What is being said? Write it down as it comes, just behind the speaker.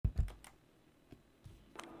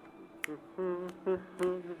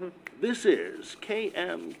This is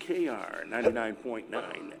KMKR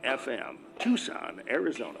 99.9 FM, Tucson,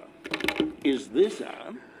 Arizona. Is this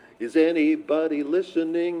on? Is anybody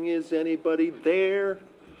listening? Is anybody there?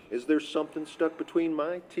 Is there something stuck between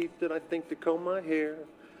my teeth that I think to comb my hair?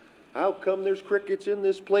 How come there's crickets in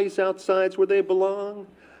this place outside's where they belong?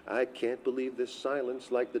 I can't believe this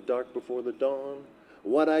silence like the dark before the dawn.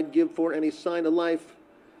 What I'd give for any sign of life,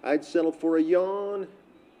 I'd settle for a yawn.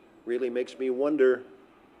 Really makes me wonder,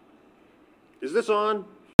 is this on?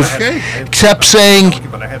 Okay. Kept saying,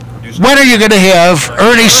 when are you going to have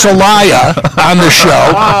Ernie Celaya on the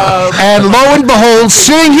show? And lo and behold,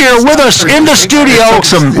 sitting here with us in the studio,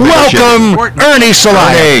 welcome Ernie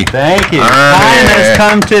Celaya. Hey. Thank you. Time has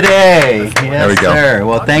come today. Yes, there we go. Sir.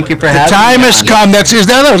 Well, thank you for having me. The time has come. That's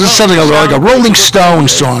something like a Rolling Stone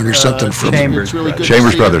song or something from Chambers.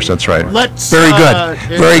 Chambers Brothers. That's right. Very good.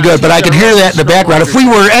 Very good. But I can hear that in the background. If we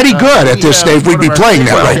were any good at this stage, we'd be playing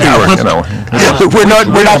that right now. We're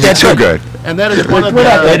not that good. And that is one of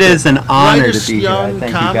the it is an honor to be here. I thank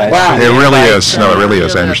you guys. Wow. It really is. No, it really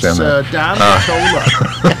is. I understand that.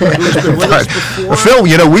 Phil,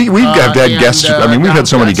 you know, we've had guests. I mean, we've had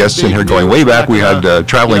so many guests in here going way back. We had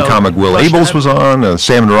traveling comic Will Abels was on.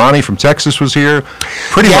 Sam Narani from Texas was here.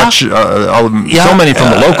 Pretty much so many from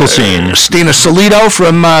the local scene. Stina Solito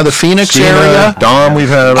from the Phoenix area. Dom we've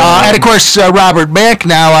had. And of course, Robert Mack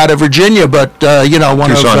now out of Virginia, but, you know, one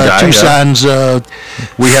of Tucson's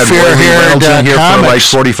we had fair-haired in here for like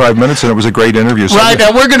 45 minutes, and it was a great interview. So right,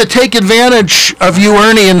 now we're going to take advantage of you,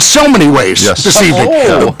 Ernie, in so many ways this evening.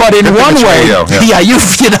 But in one way,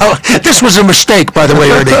 you know, this was a mistake, by the way,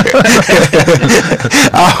 Ernie.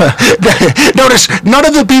 Notice, none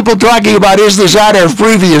of the people talking about is this on our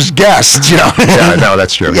previous guests, you know. No,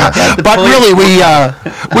 that's true. But really, we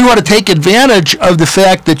want to take advantage of the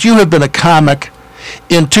fact that you have been a comic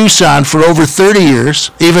in Tucson for over 30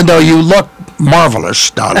 years, even though you look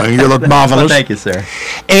marvelous, darling. You look marvelous. Well, thank you, sir.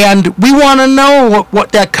 And we want to know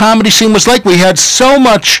what that comedy scene was like. We had so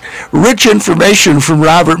much rich information from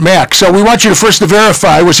Robert Mack. So we want you to first to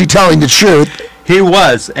verify, was he telling the truth? He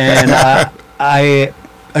was, and I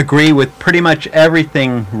agree with pretty much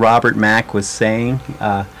everything Robert Mack was saying.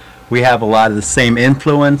 We have a lot of the same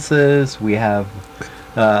influences. We have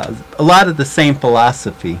a lot of the same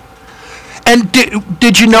philosophy. And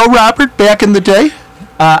did you know Robert back in the day?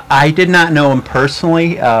 I did not know him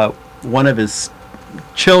personally. One of his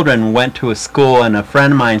children went to a school, and a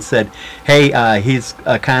friend of mine said, hey, he's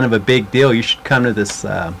kind of a big deal. You should come to this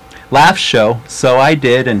laugh show. So I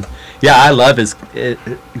did, and yeah, I love he's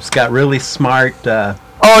got really smart...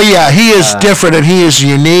 Oh, yeah, he is different, and he is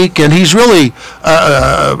unique, and he's really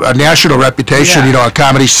a national reputation, you know, a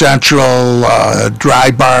Comedy Central,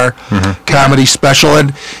 Dry Bar comedy special.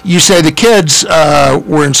 And you say the kids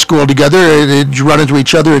were in school together. Did you run into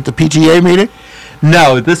each other at the PTA meeting?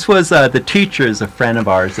 No, this was the teacher is a friend of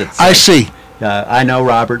ours. I see. I know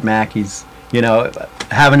Robert Mack. He's, you know,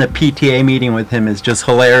 having a PTA meeting with him is just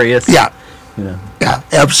hilarious. Yeah. You know. Yeah,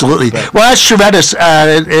 absolutely. Well, that's tremendous.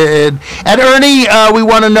 And Ernie, we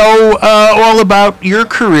want to know all about your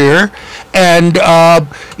career. And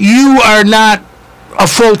you are not a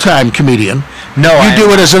full-time comedian. No, you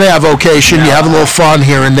do it as an avocation. No, you have a little fun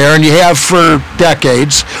here and there, and you have for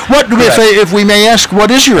decades. What, if we may ask,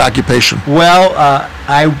 what is your occupation? Well,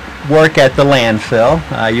 I work at the landfill.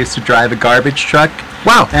 I used to drive a garbage truck.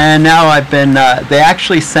 Wow. And now I've been, they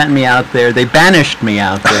actually sent me out there. They banished me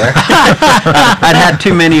out there. I'd had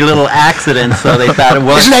too many little accidents, so they thought it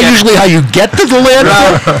was. Isn't that usually how you get to the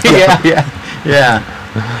landfill? Yeah.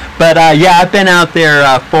 But, I've been out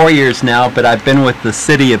there 4 years now, but I've been with the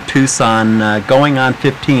city of Tucson going on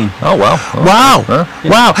 15. Oh, wow. Wow.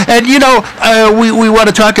 Wow. And, you know, we want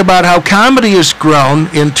to talk about how comedy has grown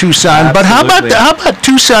in Tucson. Absolutely. But how about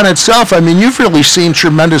Tucson itself? I mean, you've really seen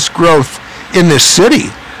tremendous growth in this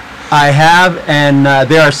city. I have, and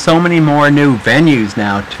there are so many more new venues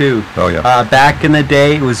now, too. Oh, yeah. Back in the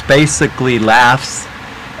day, it was basically laughs.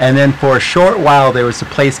 And then for a short while, there was a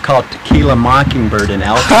place called Tequila Mockingbird in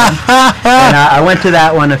Elton. And I went to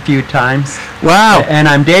that one a few times. Wow. And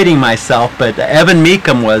I'm dating myself, but Evan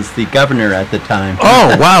Meekum was the governor at the time.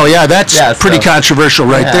 Oh, wow, yeah, that's pretty controversial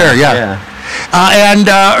right there, And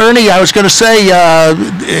Ernie, I was going to say,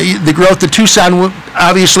 the growth of Tucson,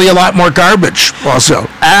 obviously a lot more garbage also.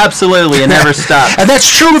 Absolutely, it never stops. And that's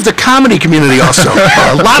true of the comedy community also.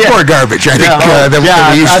 A lot more garbage, I think, than we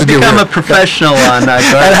used to do I've become here. a professional on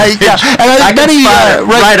garbage. And many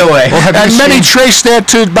right away. And many traced that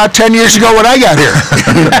to about 10 years ago when I got here.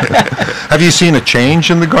 Have you seen a change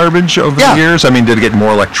in the garbage over the years? I mean, did it get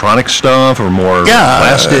more electronic stuff or more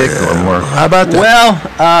plastic or more? How about that? Well,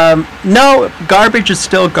 no, garbage is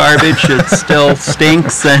still garbage. It still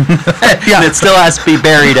stinks, and it still has to be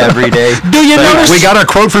buried every day. Do you notice? We got our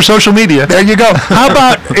quote for social media. There you go. How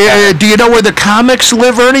about, do you know where the comics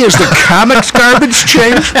live, Ernie? Is the comics garbage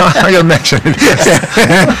changed? I imagine it is.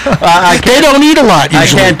 They don't eat a lot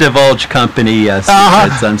usually. I can't divulge company secrets.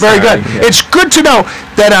 I'm Very sorry. good. Yeah. It's good to know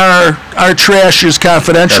that our trash is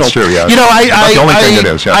confidential. That's true, yeah. You know, That's the only thing it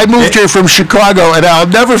is, yeah. I moved here from Chicago, and I'll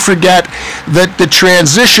never forget that the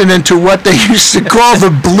transition into what they used to call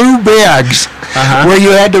the blue bags, where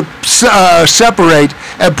you had to separate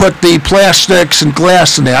and put the plastics and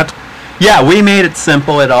glass in that. Yeah, we made it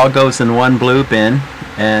simple. It all goes in one blue bin,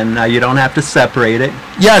 and you don't have to separate it.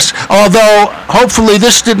 Yes, although hopefully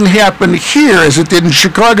this didn't happen here as it did in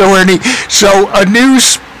Chicago, Ernie. So a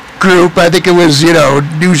news group, I think it was,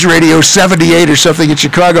 News Radio 78 or something in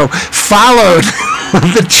Chicago, followed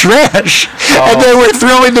the trash, and they were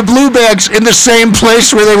throwing the blue bags in the same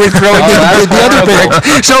place where they were throwing the other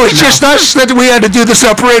bags. So it's just us that we had to do the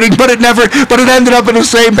separating, but it ended up in the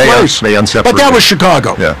same place. They unseparated. But that was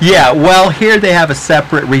Chicago. Yeah, well, here they have a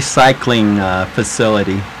separate recycling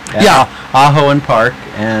facility at Ajo Park,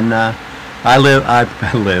 and I live.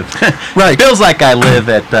 Right. Feels like I live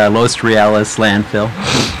at Los Reales landfill.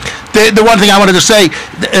 The one thing I wanted to say,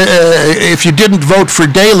 if you didn't vote for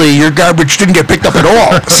Daley, your garbage didn't get picked up at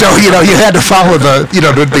all. So, you had to follow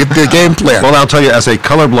the game plan. Well, I'll tell you, as a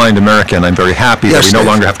colorblind American, I'm very happy that we no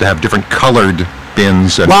longer have to have different colored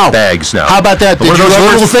bins and bags now. How about that? What are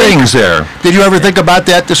those little things there? Did you ever think about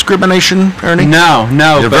that discrimination, Ernie? No.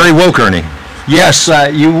 You're very woke, Ernie. Yes,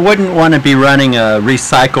 you wouldn't want to be running a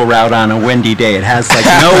recycle route on a windy day. It has like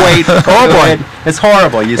no weight. Oh boy, it's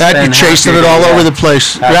horrible. You're chasing it all over the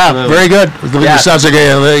place. Absolutely. Yeah, very good. It sounds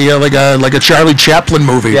like a Charlie Chaplin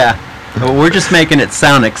movie. Yeah. Well, we're just making it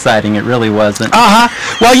sound exciting. It really wasn't.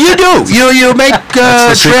 Well, you do. You make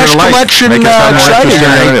trash collection exciting.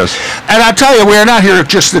 And I'll tell you, we're not here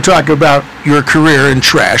just to talk about your career in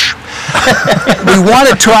trash. We want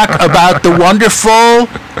to talk about the wonderful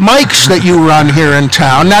mics that you run here in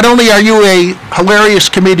town. Not only are you a hilarious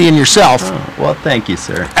comedian yourself. Oh, well, thank you,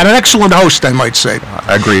 sir. And an excellent host, I might say.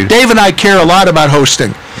 Agreed. Dave and I care a lot about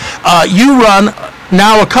hosting. You run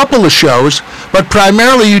now a couple of shows, but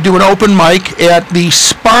primarily you do an open mic at the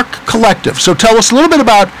Spark Collective. So tell us a little bit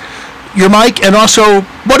about your mic, and also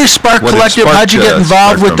what is Spark Collective? How'd you get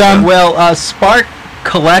involved with them? Well, Spark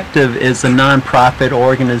Collective is a nonprofit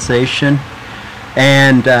organization,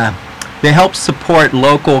 and they help support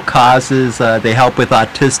local causes. They help with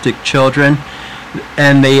autistic children,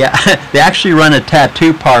 and they actually run a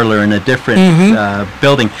tattoo parlor in a different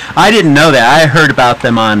building. I didn't know that. I heard about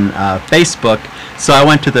them on Facebook, so I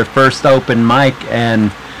went to their first open mic,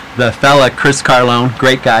 and the fella, Chris Carlone,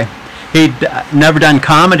 great guy, he'd never done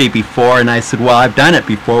comedy before, and I said, well, I've done it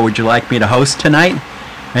before. Would you like me to host tonight?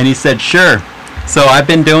 And he said, sure. So I've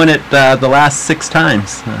been doing it the last 6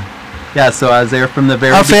 times. So I was there from the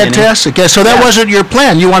very beginning. Fantastic. Yeah, so that wasn't your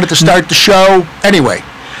plan. You wanted to start the show anyway.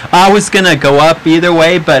 I was going to go up either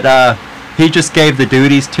way, but he just gave the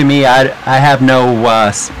duties to me. I have no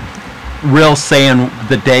real say in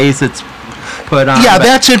the days it's put on. Yeah,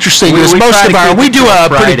 that's interesting. We do a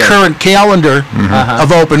pretty current calendar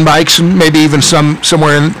of open mics, and maybe even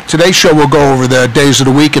somewhere in today's show we'll go over the days of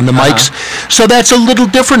the week and the mics. So that's a little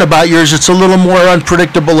different about yours. It's a little more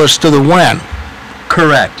unpredictable as to the when.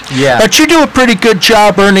 Correct. Yeah. But you do a pretty good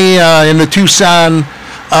job, Ernie, in the Tucson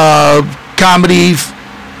comedy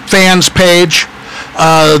fans page,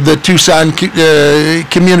 the Tucson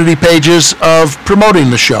community pages of promoting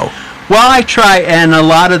the show. Well, I try, and a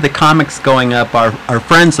lot of the comics going up are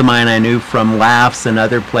friends of mine I knew from Laughs and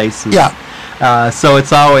other places. Yeah. So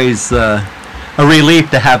it's always a relief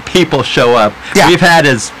to have people show up. Yeah. We've had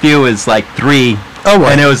as few as like 3. Oh,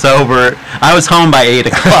 well. And it was over. I was home by 8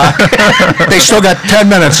 o'clock. They still got 10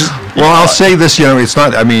 minutes. Well, I'll say this, it's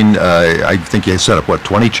not, I think you set up,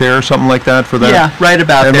 20 chairs, something like that for that? Yeah, right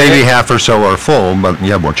about and there. Maybe half or so are full, but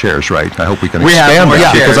you have more chairs, right? I hope we can expand have more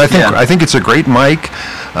that, chairs, because I think it's a great mic,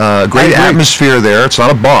 great atmosphere there. It's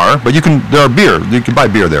not a bar, but you can buy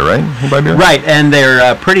beer there, right? You buy beer? Right, and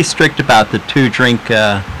they're pretty strict about the 2-drink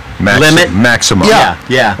limit. Maximum.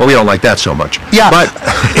 Yeah. Well, we don't like that so much. Yeah, But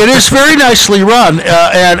it is very nicely run,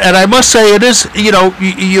 and I must say it is.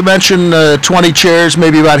 You mentioned 20 chairs,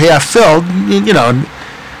 maybe about half filled.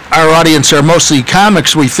 Our audience are mostly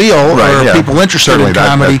comics, we feel, or people interested in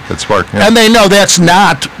comedy. That's part. Yeah. And they know that's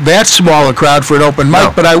not that small a crowd for an open mic.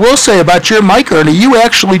 No. But I will say about your mic, Ernie, you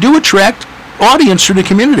actually do attract audience from the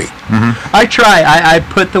community. I try. I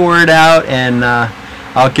put the word out, and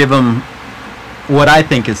I'll give them what I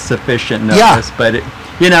think is sufficient notice. Yeah. But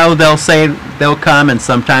they'll say they'll come, and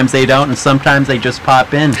sometimes they don't, and sometimes they just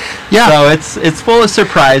pop in. Yeah. So it's full of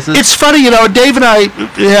surprises. It's funny, Dave and I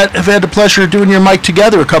have had the pleasure of doing your mic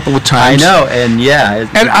together a couple of I times. know, and yeah.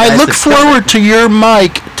 And I look forward to your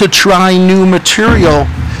mic to try new material,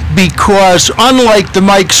 because unlike the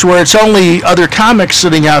mics where it's only other comics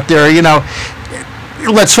sitting out there,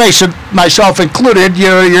 let's face it, myself included,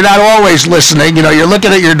 you're not always listening, you're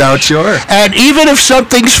looking at your notes. Sure. And even if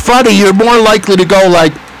something's funny, you're more likely to go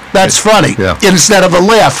like, that's funny, instead of a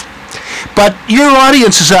laugh. But your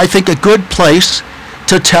audience is, I think, a good place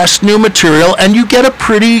to test new material, and you get a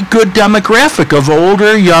pretty good demographic of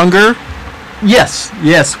older, younger.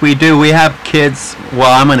 Yes, we do. We have kids,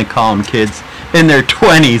 well, I'm going to call them kids, in their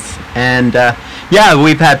 20s. And,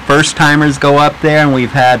 we've had first-timers go up there, and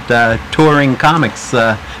we've had touring comics.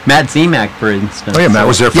 Matt Zemak, for instance. Oh, yeah, Matt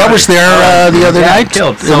was there Friday. Yeah, was there the other night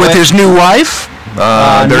with his new wife.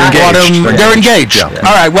 They're engaged. They're engaged. Yeah.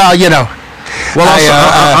 All right, well,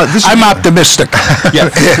 I'm optimistic.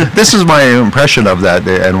 This is my impression of that,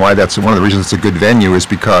 and why that's one of the reasons it's a good venue is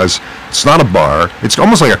because it's not a bar. It's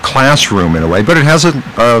almost like a classroom in a way, but it has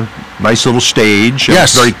a nice little stage. And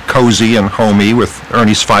Yes. It's very cozy and homey with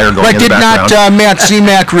Ernie's fire going in the Did background. not Matt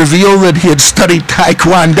Zemak reveal that he had studied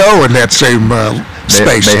Taekwondo in that same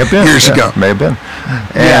space may have been, years ago? May have been.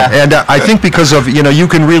 And I think because of, you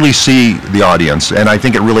can really see the audience, and I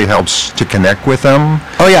think it really helps to connect with them.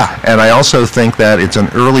 Oh, yeah. And I also think that it's an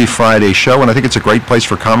early Friday show, and I think it's a great place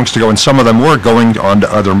for comics to go, and some of them were going on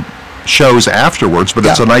to other shows afterwards, but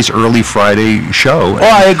it's a nice early Friday show. Oh,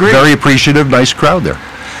 I agree. Very appreciative, nice crowd there.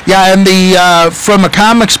 Yeah, and from a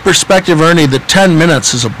comics perspective, Ernie, the 10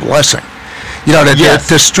 minutes is a blessing.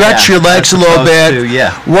 To stretch your legs a little bit,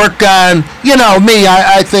 work on, me,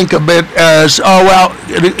 I think of it as,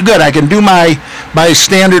 good, I can do my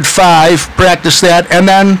standard 5, practice that, and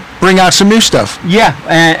then bring out some new stuff. Yeah,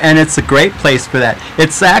 and it's a great place for that.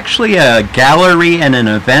 It's actually a gallery and an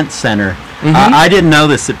event center. I didn't know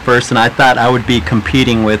this at first, and I thought I would be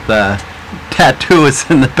competing with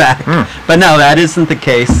tattooists in the back. But no, that isn't the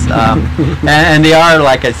case. And they are,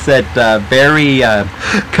 like I said, very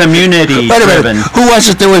community Wait a driven. minute. Who was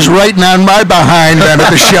it that was writing on my behind then at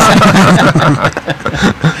the show?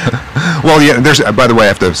 Well, by the way, I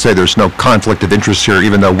have to say there's no conflict of interest here,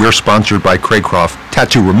 even though we're sponsored by Craycroft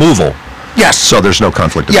Tattoo Removal. Yes. So there's no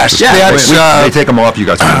conflict of Yes, interest. that's, they take them off, you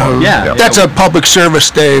guys take them off. Yeah. That's a public service,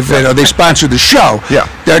 Dave. They sponsor the show. Yeah.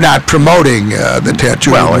 They're not promoting the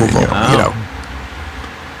tattoo removal.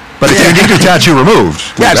 But if you need your tattoo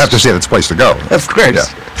removed, we have to say that's the place to go. Of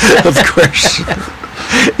course. Of course.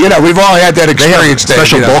 We've all had that experience. They have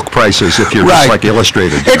special bulk prices if you're just like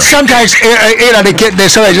illustrated. It's sometimes,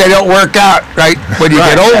 sometimes they don't work out, right? When you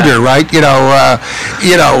get older, right?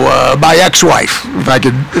 My ex-wife,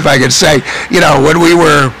 if I could say, when we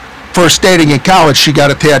were first dating in college, she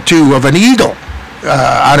got a tattoo of an eagle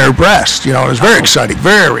on her breast. It was very exciting,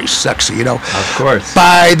 very sexy. Of course.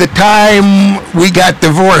 By the time we got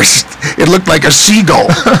divorced, it looked like a seagull.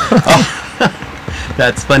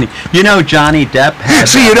 That's funny. Johnny Depp had...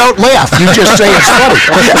 See, you don't laugh. You just say it's funny.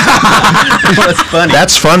 That's funny.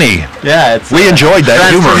 That's funny. Yeah. We enjoyed that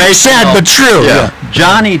humor. Sad but true. Yeah.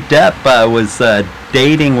 Johnny Depp was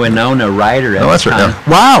dating Winona Ryder at the time. Right.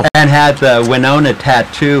 Wow. And had the Winona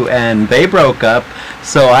tattoo, and they broke up.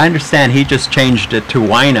 So I understand he just changed it to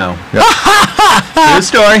Wino. True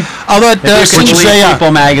story. Although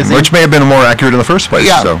People magazine, which may have been more accurate in the first place.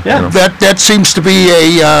 Yeah, so, that seems to be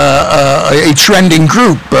a trending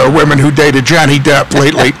group, women who dated Johnny Depp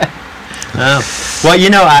lately. Well,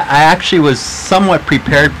 I actually was somewhat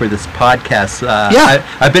prepared for this podcast.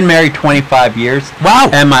 I've been married 25 years. Wow.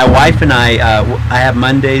 And my wife and I have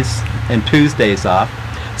Mondays and Tuesdays off.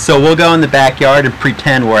 So we'll go in the backyard and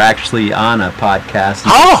pretend we're actually on a podcast.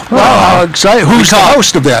 Oh, wow, exciting. Who's the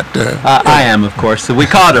host of that? I am, of course. So we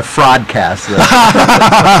call it a fraudcast.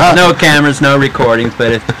 No cameras, no recordings,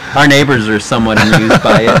 but our neighbors are somewhat amused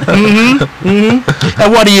by it.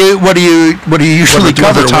 And what do you usually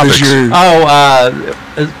cover?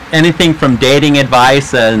 Anything from dating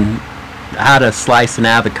advice and how to slice an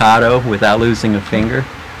avocado without losing a finger.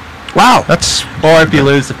 Wow. That's Or if you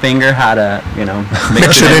lose a finger, how to,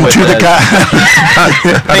 Mix it in with into the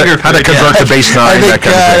how to convert the bass I nine. think That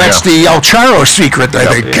kind of thing, that's the El Charo secret, I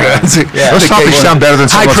think. Those topics sound better than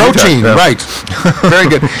some high of those protein, yeah. right. Very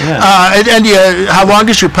good. And how long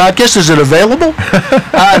is your podcast? Is it available?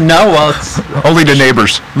 No, well, it's Only to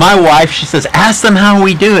neighbors. my wife. She says, "Ask them how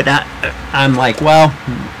we do it." I'm like, well,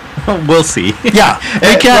 we'll see. Yeah.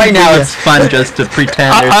 We can, Right now, we, it's fun just to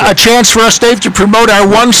pretend. a chance for us, Dave, to promote our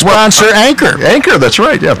one sponsor, Anchor. Anchor, that's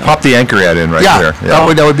right. Yeah, pop the Anchor ad in right there. That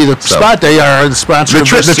would be the spot. They are the sponsor The, of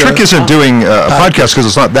the this, trick isn't doing a podcast because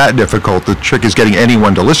it's not that difficult. The trick is getting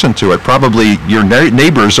anyone to listen to it. Probably your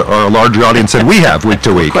neighbors are a larger audience than we have week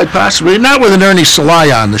to week. quite possibly. Not with an Ernie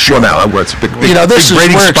Salai on the show. Well, now it's a big, this big is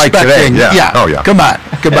rating we're spike expecting. today. Yeah. Oh, yeah. Come on.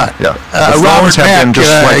 Yeah. The Robert phones have been Mack,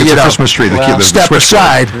 just like it's a you know, Christmas tree. The step switchboard.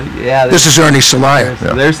 aside. Yeah, This is Ernie Salai.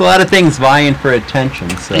 there's a lot of things vying for attention.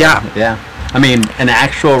 So, Yeah. I mean, an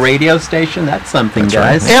actual radio station, that's something,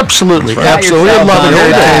 guys. Absolutely. Pat Absolutely. yourself Love on it.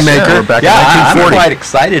 the back. Maker. Back Yeah, in I'm 1940. quite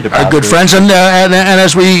excited about Our good this. friends, and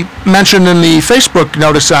as we mentioned in the Facebook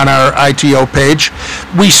notice on our ITO page,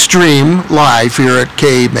 we stream live here at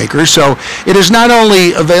KMKR, so it is not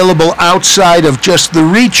only available outside of just the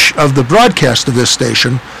reach of the broadcast of this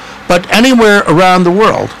station, but anywhere around the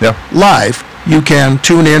world, live. You can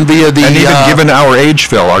tune in via the... And even given our age,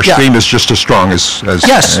 Phil, our yeah. stream is just as strong as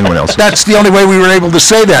Yes, anyone else's. that's the only way we were able to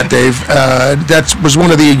say that, Dave. That was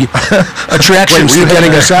one of the attractions to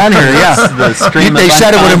getting us on here. Yeah, The stream they of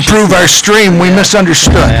said it would improve our unconsciousness. stream. We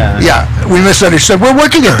misunderstood. Yeah. We misunderstood. We're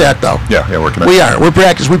working at that, though. Yeah, working on We it. are. We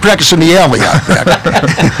practice in the alley out back.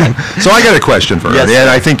 So I got a question for Yes, Ernie, and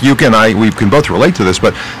sir. I think we can both relate to this.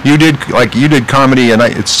 But you did comedy, and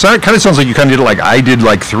it kind of sounds like you kind of did I did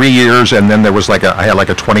 3 years, and then there was I had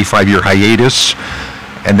a 25-year hiatus,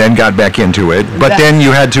 and then got back into it. But then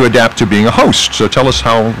you had to adapt to being a host. So tell us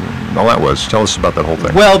how all that was. Tell us about that whole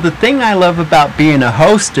thing. Well, the thing I love about being a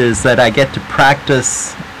host is that I get to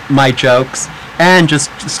practice my jokes and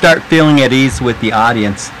just start feeling at ease with the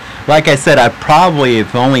audience. Like I said, I probably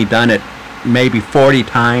have only done it maybe 40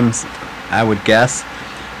 times, I would guess.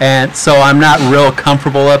 And so I'm not real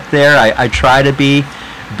comfortable up there. I try to be,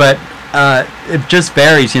 but it just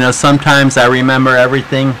varies. Sometimes I remember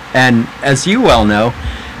everything. And as you well know,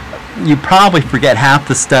 you probably forget half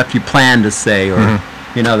the stuff you plan to say, or,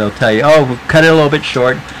 they'll tell you, oh, we'll cut it a little bit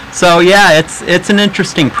short. So, yeah, it's an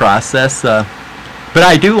interesting process. But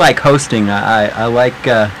I do like hosting. I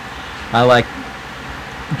like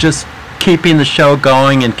just keeping the show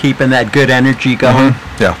going and keeping that good energy going.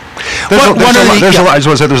 Yeah.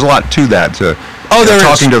 There's a lot to that.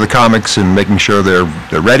 Talking to the comics and making sure they're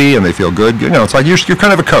ready and they feel good. It's like you're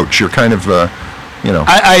kind of a coach. You're kind of,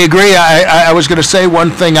 I agree. I was going to say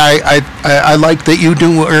one thing I like that you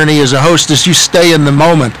do, Ernie, as a host, is you stay in the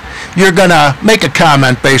moment. You're going to make a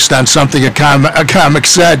comment based on something a comic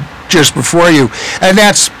said just before you, and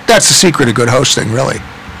that's the secret of good hosting, really.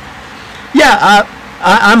 Yeah,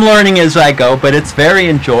 I'm learning as I go, but it's very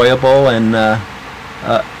enjoyable, and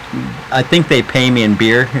I think they pay me in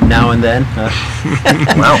beer now and then.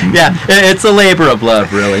 Wow. Yeah, it's a labor of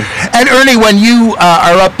love, really. And Ernie, when you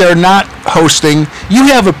are up there not hosting, you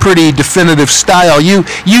have a pretty definitive style. You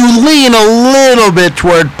lean a little bit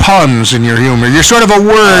toward puns in your humor. You're sort of a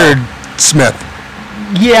wordsmith.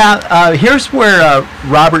 Yeah, here's where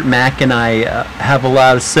Robert Mack and I have a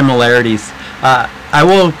lot of similarities. I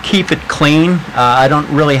will keep it clean. I don't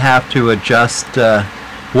really have to adjust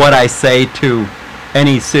what I say to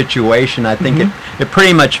any situation. I think it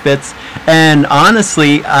pretty much fits. And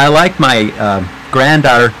honestly, I like my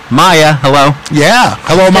granddaughter, Maya. Hello. Yeah.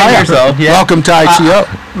 Hello, 10 Maya. years old, yeah. Welcome to ITO.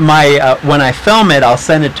 When I film it, I'll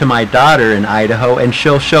send it to my daughter in Idaho, and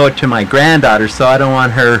she'll show it to my granddaughter. So I don't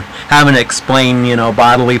want her having to explain,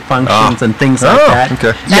 bodily functions and things like that.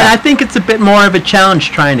 Okay. And I think it's a bit more of a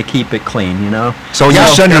challenge trying to keep it clean, So when you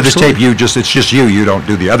send her this absolutely. tape, it's just you. You don't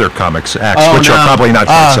do the other comics acts, Oh, which no. are probably not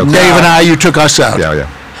quite so good. Dave and I, you took us out. Yeah.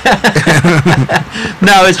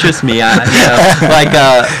 No, it's just me. Like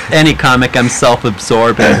any comic, I'm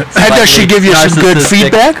self-absorbed. And Does she give you some good narcissistic.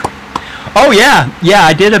 feedback? Oh, yeah.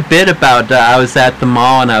 I did a bit about, I was at the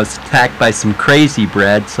mall and I was attacked by some crazy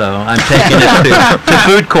bread, so I'm taking it to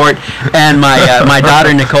food court. And my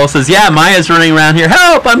daughter, Nicole, says, yeah, Maya's running around here.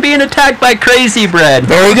 Help, I'm being attacked by crazy bread.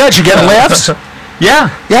 Very good. You getting laughs?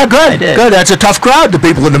 Yeah. Yeah, good. I did. Good. That's a tough crowd, the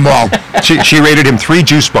people in the mall. She rated him 3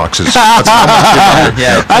 juice boxes. That's how much she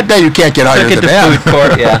Yeah. I bet you can't get higher Took it than to that. food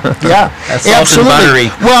court, yeah. Yeah, That's salt and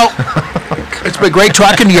absolutely. buttery. Well, it's been great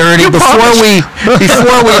talking to you, Ernie. Before we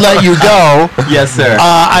let you go, Yes, sir.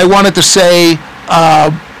 I wanted to say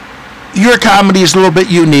your comedy is a little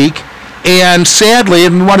bit unique. And sadly,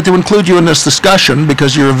 and we wanted to include you in this discussion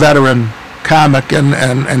because you're a veteran comic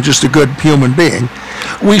and just a good human being,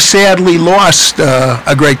 we sadly lost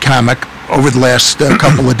a great comic over the last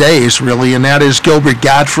couple of days, really, and that is Gilbert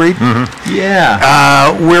Gottfried. Mm-hmm.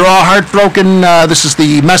 Yeah. We're all heartbroken. This is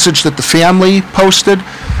the message that the family posted.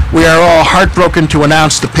 We are all heartbroken to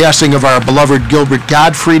announce the passing of our beloved Gilbert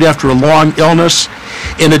Gottfried after a long illness.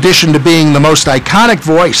 In addition to being the most iconic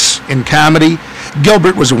voice in comedy,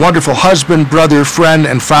 Gilbert was a wonderful husband, brother, friend,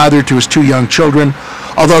 and father to his 2 young children.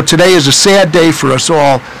 Although today is a sad day for us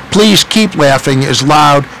all, please keep laughing as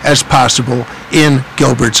loud as possible in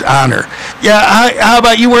Gilbert's honor. Yeah, how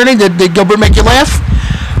about you, Ernie? Did Gilbert make you laugh?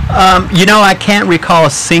 I can't recall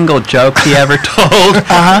a single joke he ever told,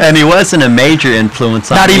 and he wasn't a major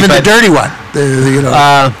influence on me. Not even the dirty one.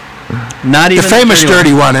 Not even the famous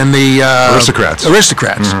dirty one in the Aristocrats. Well,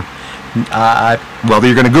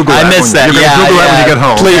 you're going to Google that. I missed that. You're going to Google that when you get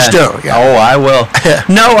home. Please do. Yeah. Oh, I will.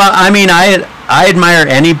 No, I admire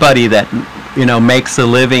anybody that makes a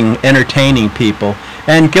living entertaining people.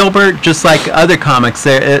 And Gilbert, just like other comics,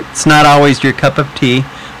 it's not always your cup of tea.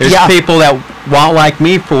 There's people that won't like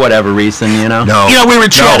me for whatever reason, No. We were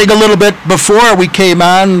chatting a little bit before we came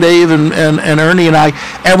on, Dave and Ernie and I,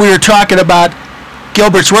 and we were talking about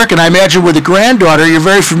Gilbert's work, and I imagine with a granddaughter, you're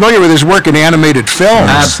very familiar with his work in animated films.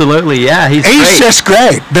 Absolutely, yeah. He's great. just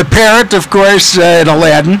great. The parrot, of course, in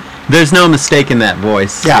Aladdin. There's no mistaking that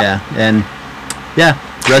voice. Yeah. And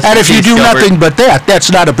if you do Gilbert. nothing but that, that's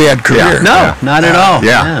not a bad career. No, not at all.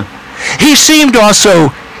 Yeah. He seemed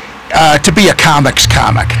also to be a comics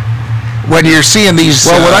comic. When you're seeing these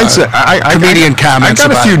what I'd say, comedian comments I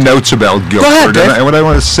got a few notes about Gilbert. Go ahead, Dave. And what I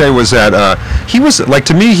want to say was that he was,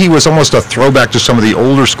 to me, he was almost a throwback to some of the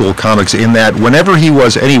older school comics in that whenever he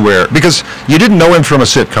was anywhere, because you didn't know him from a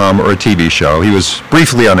sitcom or a TV show. He was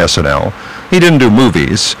briefly on SNL. He didn't do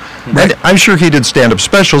movies. Right. And I'm sure he did stand-up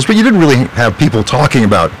specials, but you didn't really have people talking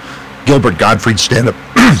about Gilbert Gottfried stand-up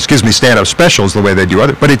specials the way they do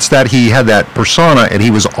other. But it's that he had that persona, and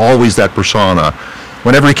he was always that persona.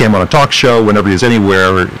 Whenever he came on a talk show, whenever he was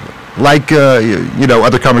anywhere, like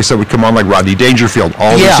other comics that would come on, like Rodney Dangerfield,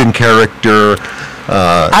 always in character.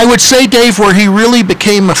 I would say, Dave, where he really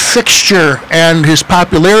became a fixture and his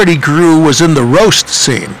popularity grew was in the roast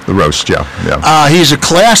scene. The roast, yeah. He's a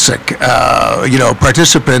classic,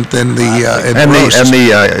 participant in the roast.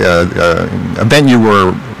 The event you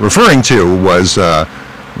were referring to was,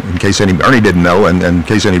 in case Ernie didn't know, and in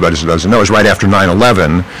case anybody doesn't know, it was right after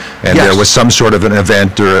 9/11, and there was some sort of an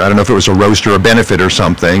event, or I don't know if it was a roast or a benefit or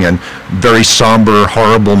something, and very somber,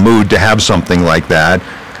 horrible mood to have something like that.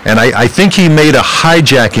 And I think he made a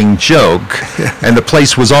hijacking joke, and the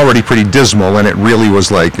place was already pretty dismal, and it really was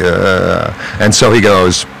like, and so he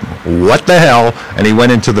goes, "What the hell?" And he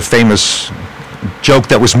went into the famous joke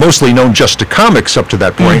that was mostly known just to comics up to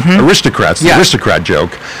that point, Aristocrats, the aristocrat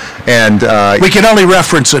joke. And we can only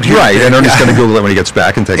reference it here. Right, and Ernie's going to Google it when he gets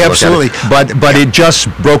back and take a look at it. But it just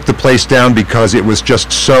broke the place down because it was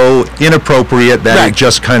just so inappropriate that it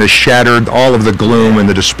just kind of shattered all of the gloom and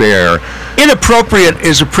the despair. Inappropriate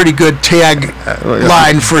is a pretty good tag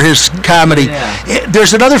line for his comedy.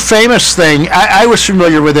 There's another famous thing. I was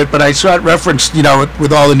familiar with it, but I saw it referenced,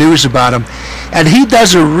 with all the news about him. And he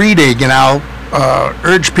does a reading, and I'll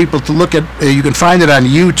urge people to look at, you can find it on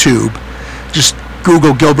YouTube. Just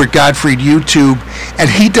Google Gilbert Gottfried YouTube, and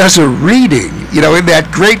he does a reading, in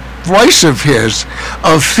that great voice of his,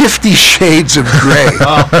 of 50 Shades of Grey.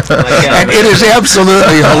 And it is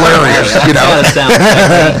absolutely hilarious,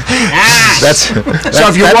 So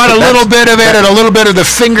if you want a little bit of it and a little bit of the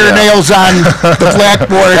fingernails on the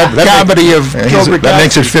blackboard comedy of Gilbert Gottfried. That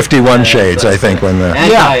makes it 51 shades, I think.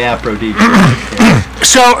 Anti-Afro DJ.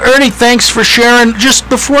 So, Ernie, thanks for sharing. Just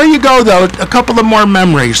before you go, though, a couple of more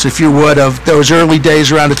memories, if you would, of those early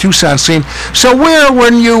days around the Tucson scene. So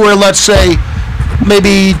when you were, let's say,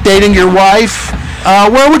 maybe dating your wife,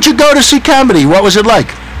 where would you go to see comedy? What was it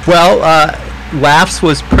like? Well, Laughs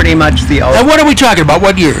was pretty much the old... And what are we talking about?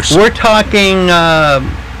 What years? We're talking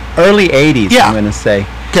early 80s, I'm going to say.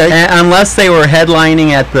 Okay. Unless they were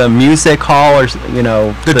headlining at the music hall or,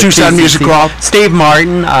 the Tucson Music Hall. Steve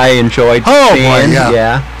Martin, I enjoyed seeing. Boy,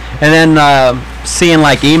 yeah. And then seeing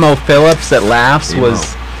like Emo Phillips at Laughs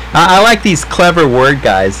was... I like these clever word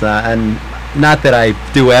guys, and not that I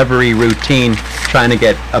do every routine trying to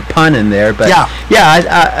get a pun in there, but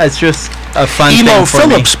it's just a fun thing Emo for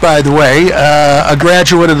Phillips, by the way, a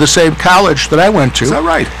graduate of the same college that I went to. Is that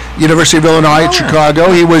right? University of Illinois at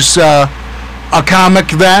Chicago. He was a comic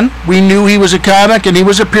then. We knew he was a comic, and he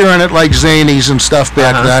was appearing at like Zanies and stuff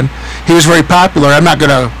back then. He was very popular. I'm not going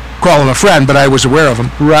to call him a friend, but I was aware of him.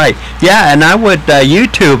 Right. Yeah, and I would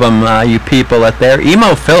YouTube him, you people out there.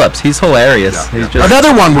 Emo Phillips, he's hilarious. He's just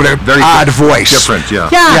Another one with a Very odd voice. different, yeah.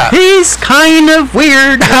 yeah, he's kind of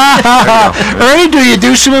weird. Ernie, do you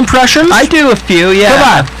do some impressions? I do a few,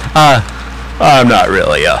 yeah. Come on. I'm not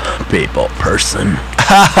really a people person.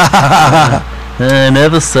 I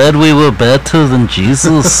never said we were better than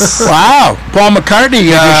Jesus. Wow. Paul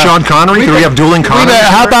McCartney. Sean Connery? Do we have dueling Connery?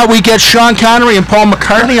 How about we get Sean Connery and Paul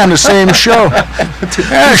McCartney on the same show?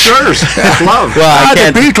 Sure. Love. Well,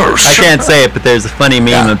 the Beatles. I can't say it, but there's a funny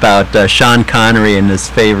meme about Sean Connery and his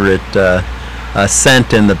favorite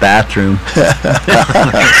scent in the bathroom.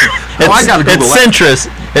 I gotta Google it's that. citrus.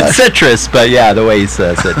 It's citrus, but yeah, the way he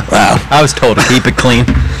says it. Wow. I was told to keep it clean.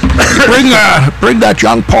 Bring that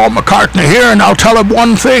young Paul McCartney here, and I'll tell him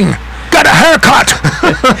one thing. Got a haircut.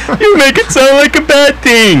 You make it sound like a bad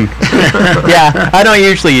thing. Yeah, I don't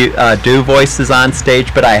usually do voices on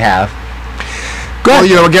stage, but I have.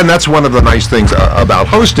 Well, again, that's one of the nice things about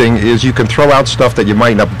hosting is you can throw out stuff that you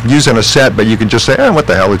might not use in a set, but you can just say, what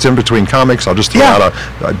the hell, it's in between comics, I'll just throw out a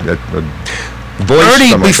voice.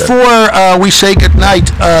 Ernie, like before we say goodnight,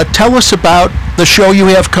 tell us about the show you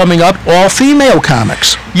have coming up, All Female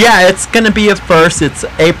Comics. Yeah, it's going to be a first. It's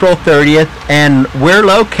April 30th, and we're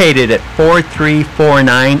located at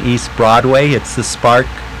 4349 East Broadway. It's the Spark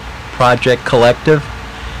Project Collective.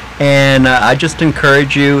 And I just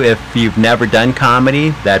encourage you, if you've never done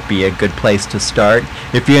comedy, that'd be a good place to start.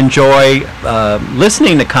 If you enjoy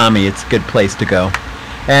listening to comedy, it's a good place to go.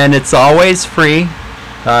 And it's always free.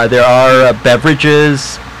 There are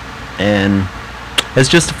beverages, and it's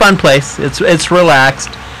just a fun place. It's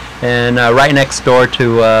relaxed, and right next door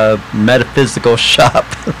to a metaphysical shop.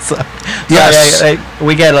 Yes.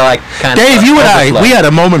 We get like kind of. Dave, you and overflow. we had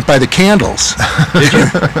a moment by the candles. Did you?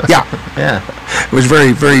 Yeah. Yeah. It was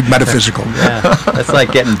very, very metaphysical. Yeah. That's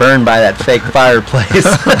like getting burned by that fake fireplace.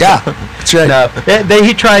 Yeah. That's right. No,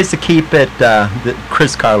 he tries to keep it.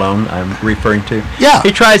 Chris Carlone, I'm referring to. Yeah.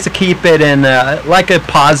 He tries to keep it in like a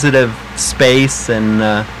positive space, and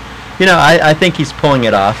I think he's pulling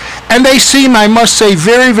it off. And they seem, I must say,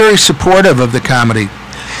 very, very supportive of the comedy.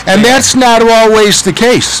 And that's not always the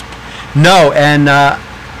case. No, and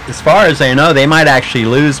as far as I know, they might actually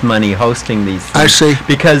lose money hosting these things. I see.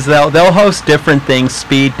 Because they'll host different things,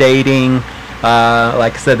 speed dating,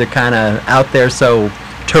 like I said, they're kind of out there, so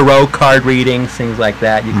tarot card readings, things like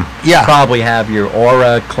that. You probably have your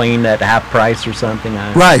aura cleaned at half price or something.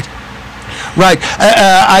 Right.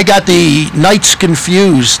 I got the nights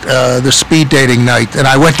confused, the speed dating night, and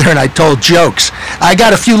I went there and I told jokes. I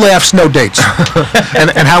got a few laughs, no dates.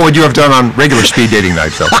 and how would you have done on regular speed dating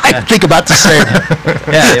nights, though? I think about the same.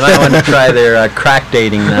 Yeah, you might want to try their crack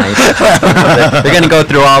dating night. They're going to go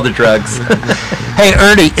through all the drugs. Hey,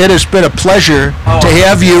 Ernie, it has been a pleasure to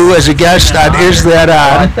have you as a guest on Is That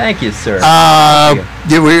On? Thank you, sir.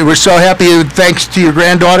 We're so happy. Thanks to your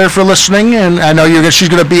granddaughter for listening, and I know she's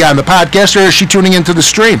going to be on the podcast, or is she tuning into the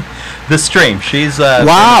stream? The stream. She's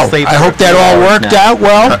wow. I hope that all worked out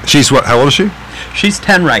well. She's what? How old is she? She's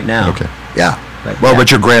 10 right now. Okay. Yeah.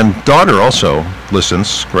 But your granddaughter also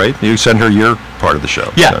listens, right? You send her your part of the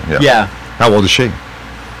show. Yeah. So, Yeah. How old is she?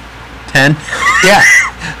 10. Yeah.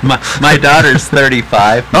 My daughter's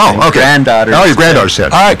 35. Oh, okay. Granddaughter's your granddaughter's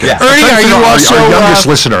 10. All right. Okay. Yeah. Ernie, are you also our youngest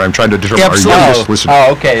listener? I'm trying to determine our youngest listener.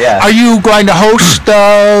 Oh, okay, yeah. Are you going to host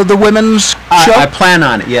the women's show? I plan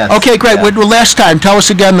on it, yes. Okay, great. Yeah. Well, last time, tell us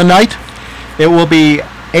again the night. It will be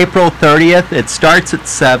April 30th. It starts at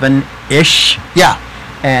 7-ish, Yeah.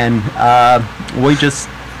 and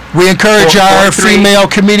We encourage our 3. female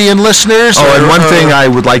comedian listeners. Oh, and one thing I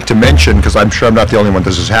would like to mention, because I'm sure I'm not the only one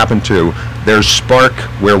this has happened to, there's Spark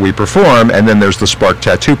where we perform, and then there's the Spark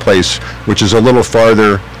Tattoo Place, which is a little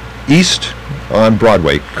farther east on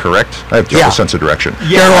Broadway, correct? I have to have a sense of direction.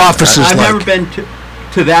 Their offices I've like. never been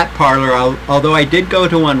to that parlor, although I did go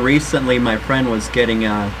to one recently. My friend was getting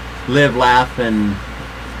a Live, Laugh, and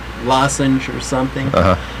Lozenge or something.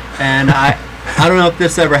 And I don't know if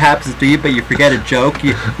this ever happens to you, but you forget a joke.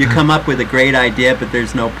 You come up with a great idea, but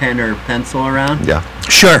there's no pen or pencil around. Yeah.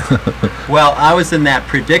 Sure. Well, I was in that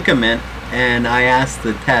predicament, and I asked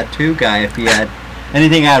the tattoo guy if he had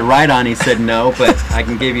anything I'd write on. He said no, but I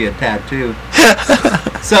can give you a tattoo.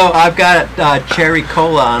 So I've got cherry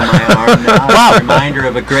cola on my arm now. Wow. A reminder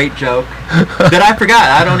of a great joke that I forgot.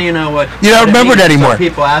 I don't even know what. You don't remember it anymore. So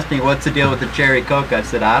people ask me, "What's the deal with the cherry coke?" I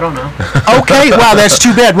said, "I don't know." Okay, wow, that's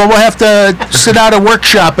too bad. Well, we'll have to sit out and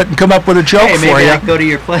workshop it and come up with a joke Hey, for maybe you. I can go to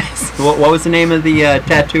your place. What was the name of the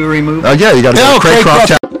tattoo removal? Yeah, you got to go to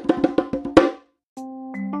Craycroft.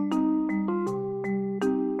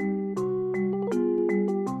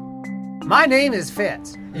 My name is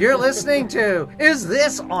Fitz. You're listening to Is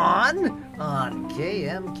This On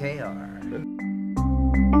KMKR.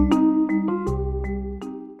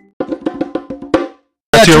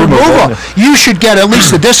 Your removal. You should get at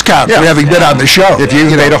least a discount for having been on the show. If you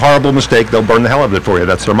made a horrible mistake, they'll burn the hell out of it for you.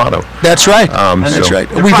 That's their motto. That's right. That's right.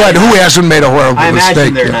 We've had who hasn't made a horrible I mistake?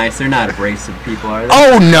 imagine they're nice. They're not abrasive people, are they?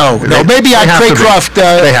 Oh no. Maybe on Craycroft.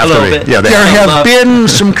 They have to be. Yeah, there have been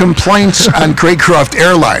some complaints on Craycroft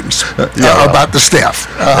Airlines about the staff.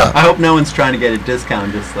 I hope no one's trying to get a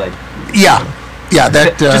discount. Just like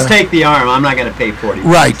that. Just take the arm. I'm not going to pay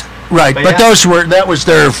 $40. Right, but that was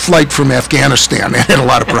their flight from Afghanistan. They had a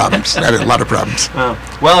lot of problems.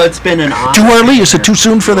 Well, it's been an honor. Too early? Is it too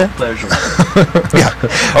soon for that? Pleasure.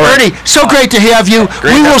 Ernie, so great to have you.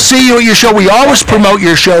 We will see you at your show. We always promote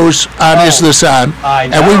your shows on Is This On,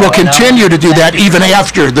 and we will continue to do that even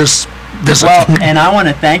after this visit. Well, and I want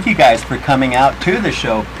to thank you guys for coming out to the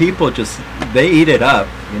show. People they eat it up.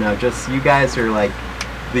 You guys are like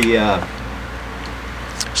the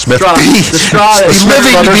Smith. The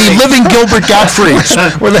living Gilbert Gottfrieds. Are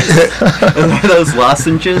those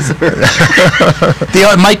lozenges?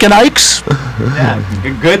 The Mike and Ike's? Yeah,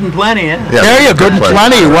 good and plenty, There you go, good and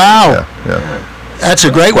plenty. Wow. Yeah. That's a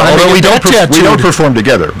great one. Although we don't perform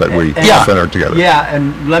together, but we often are together. Yeah,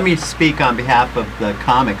 and let me speak on behalf of the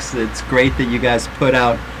comics. It's great that you guys put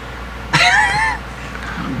out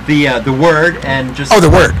the word and just... Oh, the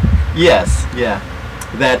word. Yes, yeah.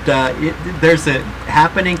 That there's a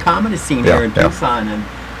happening comedy scene here in Tucson, and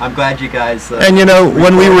I'm glad you guys. And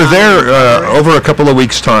when we were there over a couple of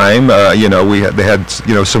weeks' time, they had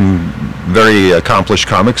some very accomplished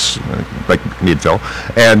comics like Meadville,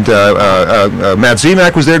 and Matt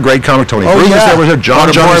Zemak was there, great comic. Tony Brew was there, John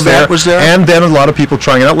was there, and then a lot of people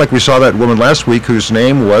trying it out. Like we saw that woman last week whose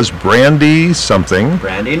name was Brandy something.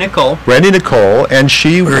 Brandy Nicole, and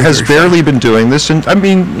she has barely been doing this, and I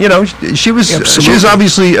mean, she was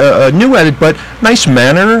obviously new at it, but nice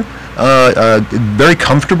manner. Very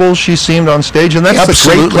comfortable she seemed on stage, and that's a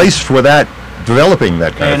great place for that, developing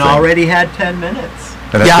that kind of thing. And already had 10 minutes.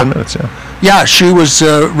 And 10 minutes, Yeah, she was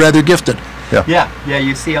rather gifted. Yeah,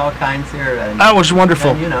 you see all kinds here. And, that was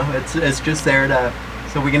wonderful. And, it's just there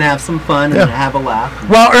so we can have some fun and have a laugh.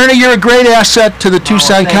 Well, Ernie, you're a great asset to the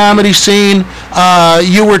Tucson comedy scene.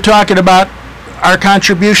 You were talking about our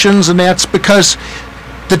contributions, and that's because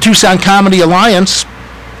the Tucson Comedy Alliance,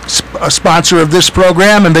 a sponsor of this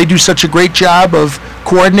program, and they do such a great job of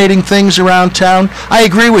coordinating things around town. I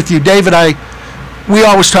agree with you, David. We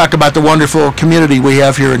always talk about the wonderful community we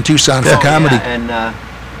have here in Tucson for comedy. Yeah, and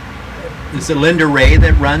is it Linda Ray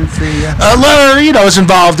that runs the? Linda, is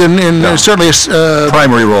involved in certainly a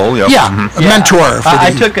primary role. A mentor.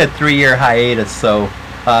 I took a 3-year hiatus, so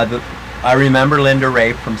I remember Linda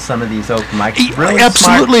Ray from some of these open mics. Really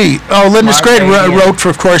absolutely. Linda's great. Wrote,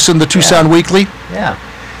 of course, in the Tucson Weekly. Yeah.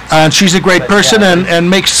 And she's a great person and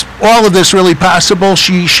makes all of this really possible.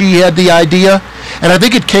 She had the idea, and I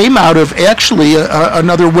think it came out of actually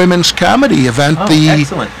another women's comedy event, the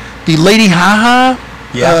Lady Haha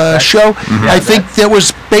show. Mm-hmm. I think that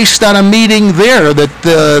was based on a meeting there that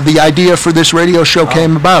the idea for this radio show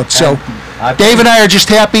came about. So Dave and I are just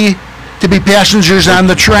happy to be passengers on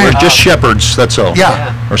the train. We're just shepherds, that's all.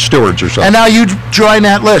 Yeah. Or stewards or something. And now you join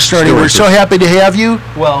that list, Ernie. We're so happy to have you.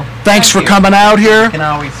 Well, thanks for coming out here. You can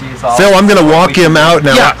always use all Phil, I'm going to walk him out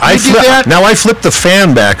now. Yeah, now I flipped the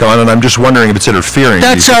fan back on, and I'm just wondering if it's interfering.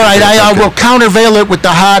 That's all right. I will countervail it with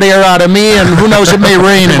the hot air out of me, and who knows, it may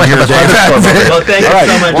rain in here, Dave. Well, thank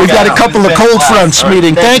you so much. We've got a couple of cold fronts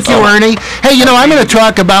meeting. Thank you, Ernie. Hey, I'm going to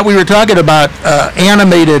talk about, we were talking about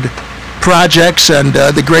animated projects and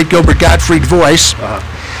the great Gilbert Gottfried voice.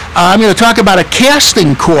 I'm going to talk about a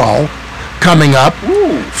casting call coming up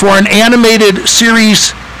for an animated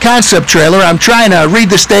series concept trailer. I'm trying to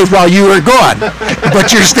read this, Dave, while you are gone,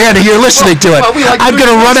 but you're standing here listening to it. I'm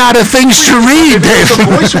going to run out of things to read, Dave.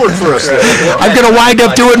 Voice work for us. I'm going to wind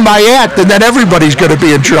up doing my act, and then everybody's going to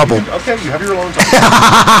be in trouble. Okay, you have your own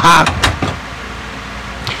time.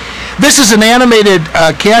 This is an animated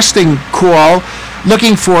casting call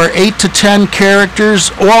looking for 8 to 10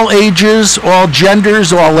 characters, all ages, all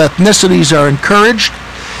genders, all ethnicities are encouraged.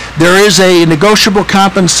 There is a negotiable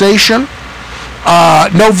compensation.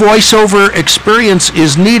 No voiceover experience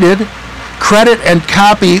is needed. Credit and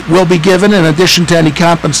copy will be given in addition to any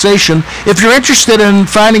compensation. If you're interested in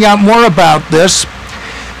finding out more about this,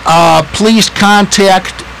 please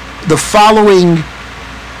contact the following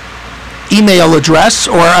email address,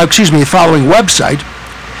 or the following website,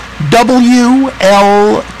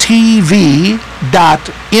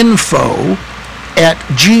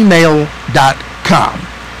 wltv.info@gmail.com.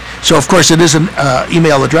 So, of course, it is an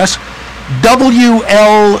email address.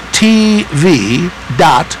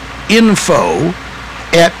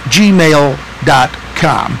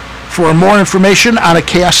 wltv.info@gmail.com for more information on a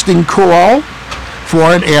casting call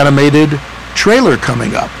for an animated trailer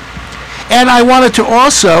coming up. And I wanted to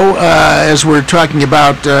also, as we're talking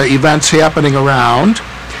about events happening around,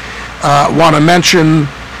 want to mention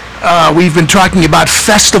we've been talking about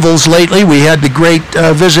festivals lately. We had the great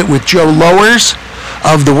visit with Joe Lowers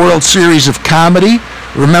of the World Series of Comedy.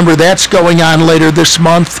 Remember, that's going on later this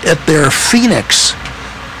month at their Phoenix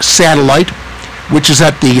satellite, which is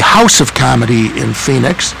at the House of Comedy in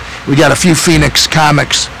Phoenix. We got a few Phoenix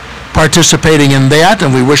comics participating in that,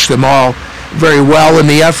 and we wish them all very well in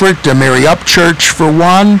the effort. Mary Upchurch for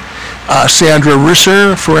one, Sandra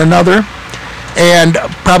Risser for another, and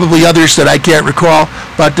probably others that I can't recall,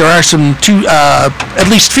 but there are at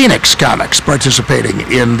least Phoenix comics participating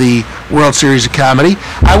in the World Series of Comedy.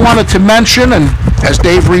 I wanted to mention, and as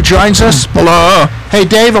Dave rejoins us, hello. Hey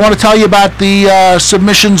Dave, I want to tell you about the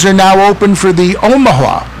submissions are now open for the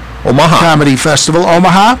Omaha Comedy Festival.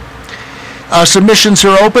 Omaha. Submissions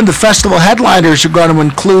are open. The festival headliners are going to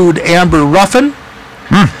include Amber Ruffin,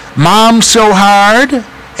 Mom So Hard,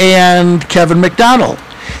 and Kevin McDonald.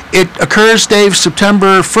 It occurs, Dave,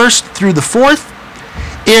 September 1st through the 4th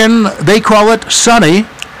in, they call it sunny,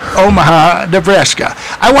 Omaha, Nebraska.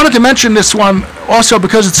 I wanted to mention this one also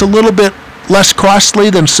because it's a little bit less costly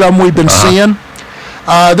than some we've been seeing.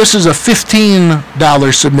 This is a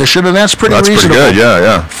 $15 submission, and that's pretty reasonable. That's pretty good,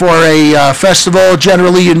 yeah. For a festival,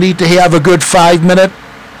 generally you need to have a good 5-minute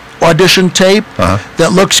audition tape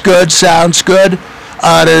that looks good, sounds good.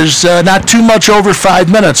 There's not too much over 5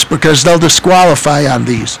 minutes because they'll disqualify on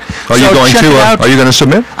these. Are you going to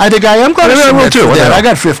submit? I think I am going to submit too. for that. I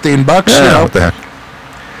got $15. Yeah, what the heck.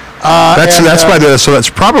 So that's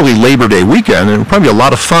probably Labor Day weekend, and it'll probably be a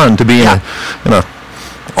lot of fun to be in a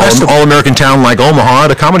all-American town like Omaha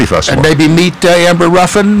at a comedy festival. And maybe meet Amber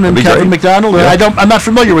Ruffin and Kevin McDonald. Yeah. I'm not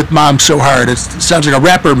familiar with Mom So Hard. It sounds like a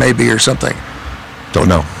rapper maybe or something. Don't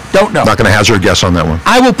know. Not going to hazard a guess on that one.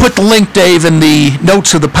 I will put the link, Dave, in the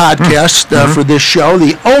notes of the podcast for this show.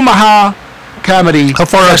 The Omaha Comedy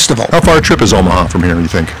Festival. How far a trip is Omaha from here, you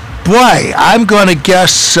think? Boy, I'm going to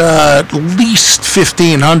guess at least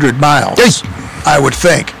 1,500 miles, I would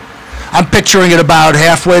think. I'm picturing it about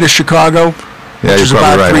halfway to Chicago, which is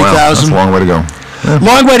about 3,000. Wow, that's a long way to go. Yeah.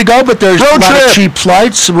 Long way to go, but there's a lot of cheap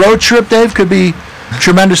flights. A road trip, Dave, could be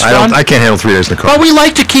tremendous fun. I can't handle 3 days in the car. But we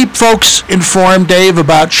like to keep folks informed, Dave,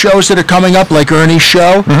 about shows that are coming up, like Ernie's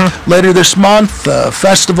show later this month,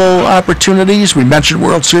 festival opportunities. We mentioned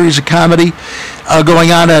World Series of Comedy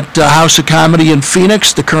going on at House of Comedy in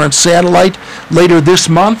Phoenix, the current satellite, later this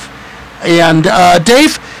month. And,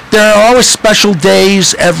 Dave, there are always special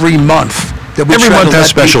days every month. Every month has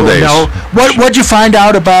special days. What'd you find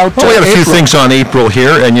out about we have a few April? things on April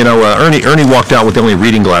here, and Ernie walked out with only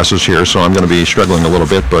reading glasses here, so I'm going to be struggling a little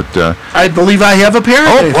bit, but... I believe I have a pair.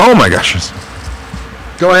 Oh my gosh.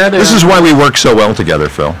 Go ahead. This is why we work so well together,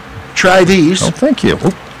 Phil. Try these. Oh, thank you.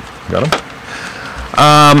 Got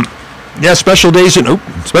them. Special days in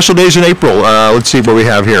April. Let's see what we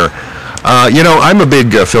have here. I'm a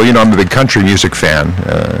big, Phil, I'm a big country music fan,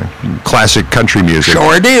 classic country music.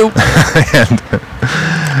 Sure do.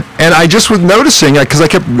 and I just was noticing, because I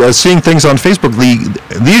kept seeing things on Facebook,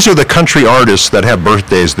 these are the country artists that have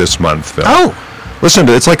birthdays this month, Phil. Oh. Listen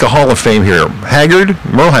to it, it's like a Hall of Fame here.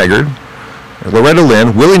 Merle Haggard, Loretta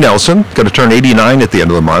Lynn, Willie Nelson, going to turn 89 at the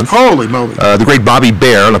end of the month. Holy moly. The great Bobby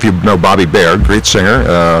Bare, I don't know if you know Bobby Bare, great singer.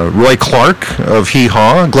 Roy Clark of Hee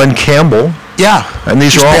Haw, Glenn Campbell. Yeah, and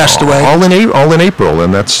these are passed away. all in April,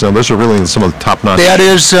 and that's those are really some of the top-notch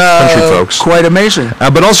country folks. Quite amazing.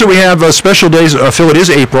 But also we have special days. Phil, it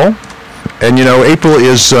is April, and April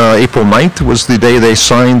is April 9th was the day they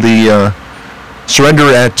signed the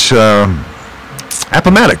surrender at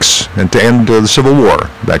Appomattox and to end the Civil War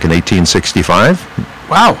back in 1865.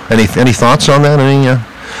 Wow. Any thoughts on that?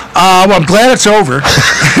 Well, I'm glad it's over.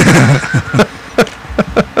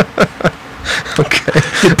 Okay.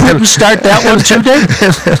 Did Putin start that one too, Dave?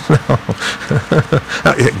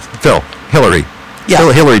 No. Phil, Hillary.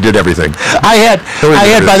 Yeah. Hillary did everything. By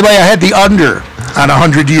the way, I had the under on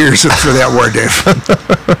 100 years for that war, Dave.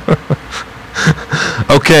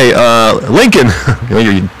 Okay, Lincoln.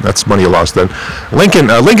 That's money you lost then.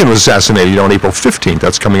 Lincoln was assassinated on April 15th.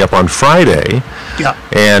 That's coming up on Friday. Yeah.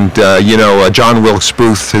 And John Wilkes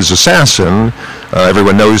Booth, his assassin.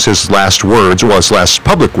 Everyone knows his last words, his last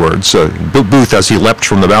public words. Booth, as he leapt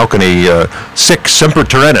from the balcony, "Sic semper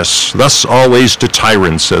tyrannis, thus always to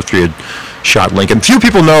tyrants," after he had shot Lincoln. Few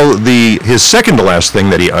people know his second to last thing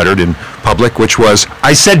that he uttered in public, which was,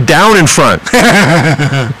 "I said down in front."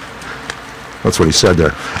 That's what he said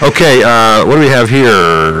there. Okay, what do we have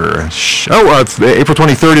here? April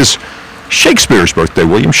 23rd is Shakespeare's birthday.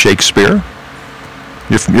 William Shakespeare.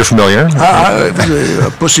 You're familiar?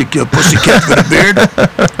 Pussycat with a beard.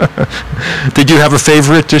 Did you have a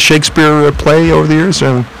favorite Shakespeare play over the years?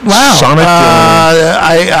 Wow. Sonnet?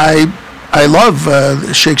 I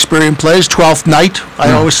love Shakespearean plays. Twelfth Night,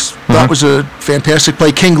 I always thought was a fantastic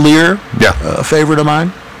play. King Lear, a favorite of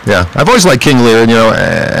mine. Yeah, I've always liked King Lear, and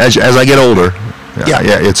as I get older,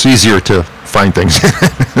 it's easier to find things.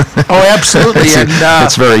 Oh, absolutely.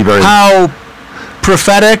 It's very, very... How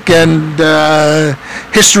prophetic and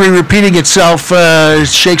history repeating itself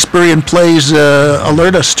Shakespearean plays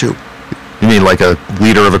alert us to. You mean like a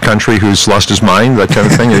leader of a country who's lost his mind, that kind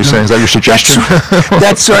of thing? Are you saying, is that your suggestion?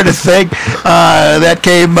 That sort of thing. That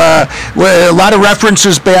came a lot of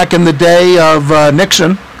references back in the day of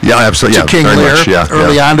Nixon. Yeah, absolutely. To King Lear,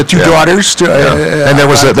 early on, the two daughters. And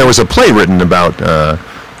there was a play written about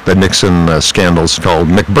the Nixon scandals called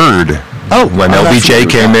McBird. When LBJ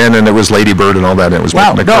came in, and it was Lady Bird and all that, and it was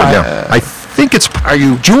McBird. I think it's. Are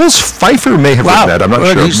you Jules Pfeiffer may have written that? I'm not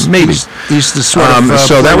sure. Maybe he's the sort of.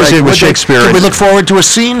 So that was it with Shakespeare. Could we look forward to a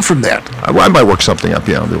scene from that? I might work something up.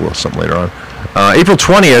 Yeah, there will something later on. April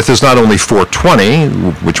 20th is not only 420,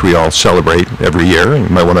 which we all celebrate every year. You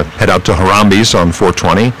might want to head out to Harambe's on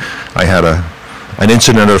 420. I had an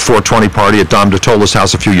incident at a 420 party at Dom DeTola's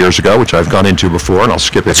house a few years ago, which I've gone into before, and I'll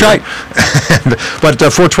skip it. That's right. But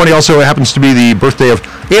 420 also happens to be the birthday of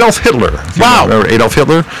Adolf Hitler. Wow. Remember Adolf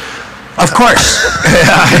Hitler? Of course.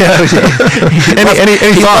 Any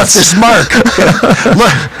thoughts? This mark.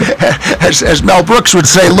 Look, as Mel Brooks would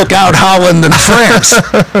say, look out, Holland and France.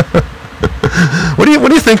 What do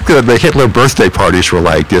you think the Hitler birthday parties were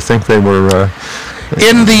like? Do you think they were...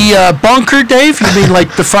 In the bunker, Dave? You mean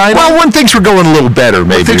like the final? Well, when things were going a little better,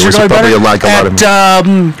 maybe. Things were going probably better? like a lot of...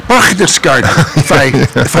 Berchtesgaden,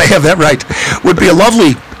 if I have that right, would be a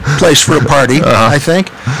lovely place for a party, I think.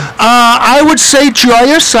 I would say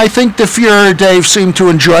joyous. I think the Fuhrer, Dave, seemed to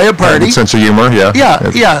enjoy a party. Good sense of humor, yeah.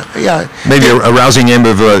 Yeah. Maybe a rousing name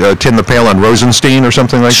of Tin the Pail on Rosenstein or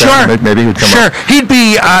something like that. Maybe he'd come up. He'd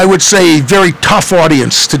be, I would say, a very tough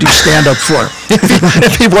audience to do stand-up for.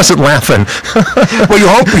 If he wasn't laughing. Well, you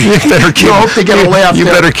hope to get a laugh. You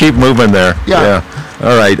better keep moving there. Yeah.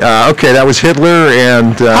 All right. Okay, that was Hitler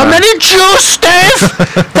and... How many Jews, Dave,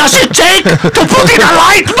 does it take to put in a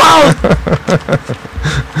light bulb?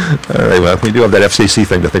 All right, well, we do have that FCC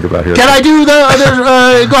thing to think about here. Can I do go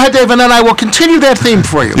ahead, Dave, and then I will continue that theme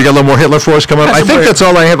for you. You got a little more Hitler for us coming up? I think that's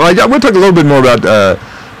all I have. I want to talk a little bit more about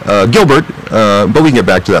Gilbert, but we can get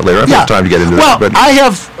back to that later. I don't have time to get into that. Well, I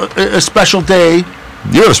have a special day.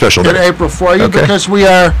 You have a special day. In April for you because we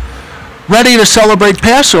are ready to celebrate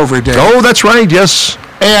Passover Day. Oh, that's right, yes.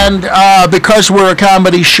 And because we're a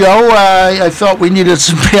comedy show, I thought we needed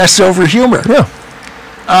some Passover humor. Yeah.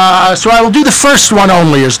 So I will do the first one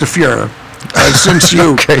only as the Fuhrer, since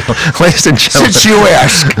you... Okay, ladies and gentlemen. Since you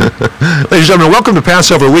ask. Ladies and gentlemen, welcome to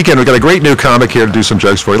Passover weekend. We've got a great new comic here to do some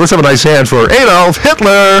jokes for you. Let's have a nice hand for Adolf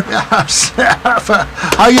Hitler. Yes.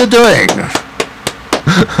 How you doing?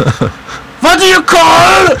 What do you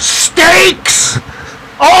call steaks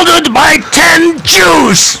ordered by 10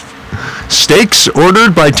 Jews? Steaks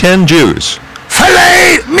ordered by 10 Jews.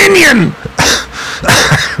 Filet mignon.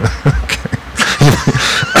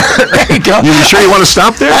 There you go. You sure you want to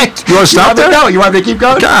stop there? You want to stop there? No, you want me to keep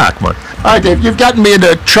going? God, come on. All right, Dave, you've gotten me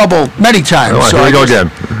into trouble many times. All right, here we go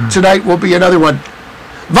again. Tonight will be another one.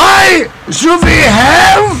 Why should we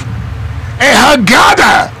have a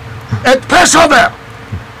Haggadah at Passover?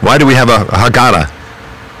 Why do we have a Haggadah?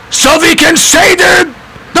 So we can say the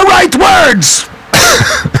right words.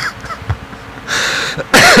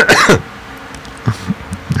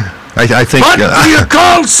 I think... What do you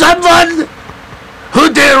call someone who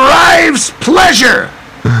derives pleasure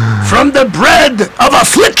from the bread of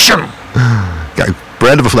affliction?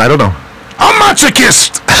 Bread of affliction? I don't know. A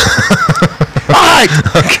masochist. All right.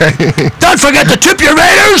 Okay. Don't forget to tip your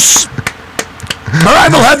waiters, or I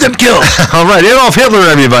will have them killed. All right, Adolf Hitler,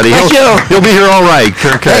 everybody. He'll be here all right.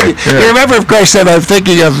 Okay. You remember, of course, that I'm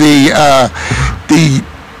thinking of the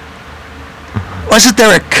wasn't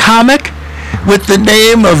there a comic with the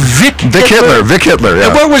name of Vic Hitler? Vic Hitler, yeah.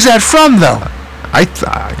 And where was that from, though?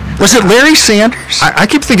 Was it Larry Sanders? I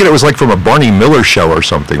keep thinking it was like from a Barney Miller show or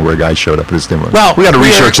something where a guy showed up at his name. Well, we got to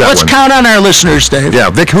research that one. Let's count on our listeners, Dave.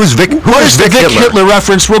 Yeah, who's Vic? What is the Vic Hitler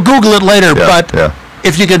reference? We'll Google it later,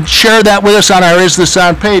 if you can share that with us on our Is This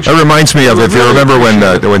On page. That reminds me of, if you remember when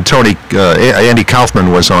Andy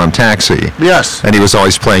Kaufman was on Taxi. Yes. And he was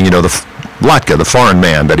always playing, the Latka, the foreign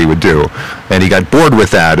man that he would do. And he got bored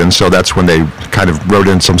with that, and so that's when they kind of wrote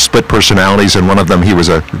in some split personalities, and one of them, he was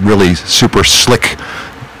a really super slick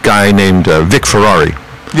guy named Vic Ferrari.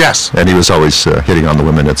 Yes. And he was always hitting on the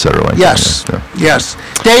women, etc. Like Yes. that. Yes.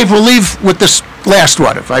 Dave, we'll leave with this last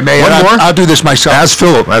one, if I may. One more? I'll do this myself. As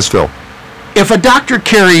Phil. If a doctor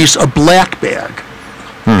carries a black bag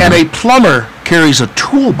and a plumber carries a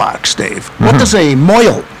toolbox, Dave, what does a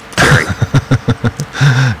mohel carry?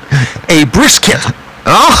 A brisket.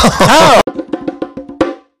 Oh.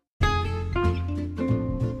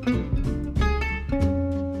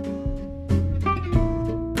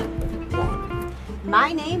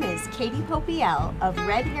 My name is Katie Popiel of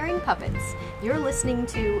Red Herring Puppets. You're listening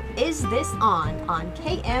to Is This On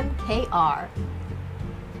KMKR.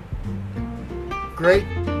 Great.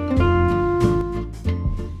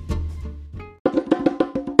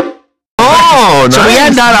 Oh, nice. So we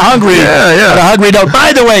end on a hungry, on a hungry note.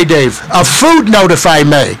 By the way, Dave, a food note, if I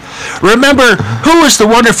may. Remember, who was the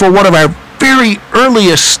wonderful one of our very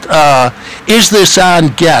earliest Is This On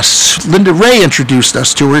guests? Linda Ray introduced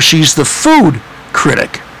us to her. She's the food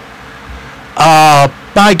critic.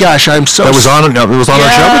 My gosh, I'm so... It was on our show with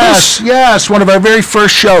us? Yes, one of our very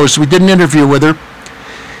first shows. We did an interview with her.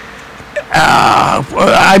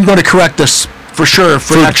 I'm going to correct this for sure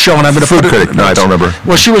for next show, and I'm going to put it... Critic. No, I don't remember.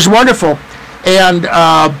 Well, she was wonderful, and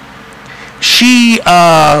she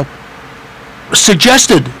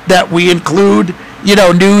suggested that we include,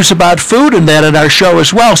 news about food and that in our show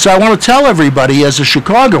as well. So I want to tell everybody, as a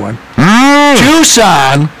Chicagoan,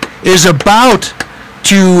 Tucson is about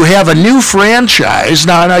to have a new franchise.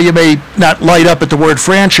 Now, I know you may not light up at the word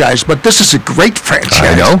franchise, but this is a great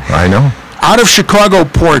franchise. I know. Out of Chicago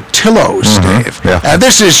Portillo's, Dave. Yeah.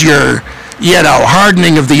 This is your,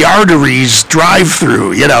 hardening of the arteries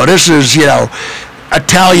drive-through. This is,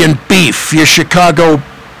 Italian beef, your Chicago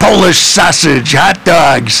Polish sausage, hot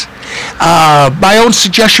dogs. My own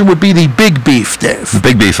suggestion would be the big beef, Dave.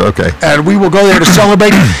 Big beef, okay. And we will go there to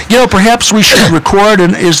celebrate. Perhaps we should record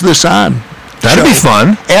an Is This On? That'd be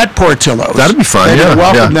fun. At Portillo's. That'd be fun, Maybe yeah.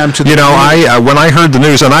 welcome them to the when I heard the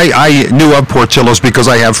news, and I knew of Portillo's because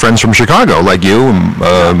I have friends from Chicago, like you,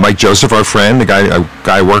 Mike Joseph, our friend, a guy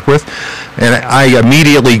I work with, and I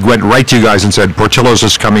immediately went right to you guys and said, Portillo's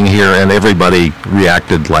is coming here, and everybody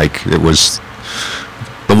reacted like it was...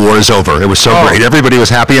 The war is over. It was so great. Everybody was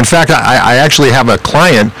happy. In fact, I actually have a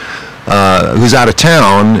client who's out of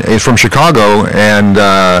town, from Chicago, and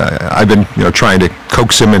I've been trying to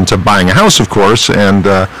coax him into buying a house, of course, and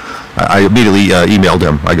I immediately emailed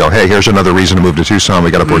him. I go, hey, here's another reason to move to Tucson.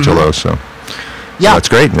 We got a Portillo's, so that's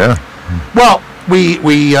great. Yeah. Well, we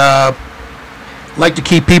like to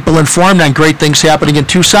keep people informed on great things happening in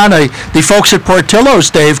Tucson. The folks at Portillo's,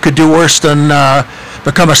 Dave, could do worse than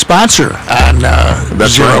become a sponsor on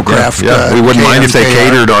That's Zero right. Craft. We wouldn't mind if they KMKR.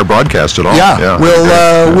 catered our broadcast at all. Yeah,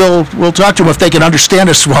 we'll talk to them if they can understand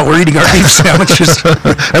us while we're eating our beef sandwiches.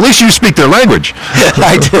 At least you speak their language.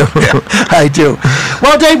 I do.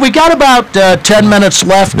 Well, Dave, we got about 10 minutes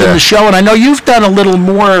left in the show, and I know you've done a little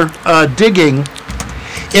more digging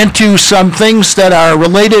into some things that are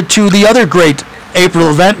related to the other great April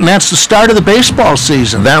event, and that's the start of the baseball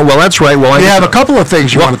season. That's right. Well, you have a couple of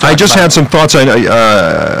things you want to talk about. I just had some thoughts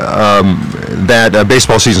that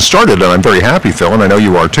baseball season started, and I'm very happy, Phil, and I know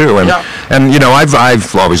you are too. And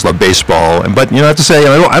I've always loved baseball, but I have to say,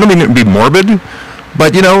 I don't mean to be morbid,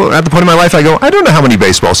 but at the point in my life, I go, I don't know how many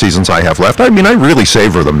baseball seasons I have left. I mean, I really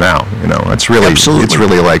savor them now. It's really, it's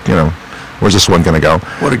really like where's this one going to go?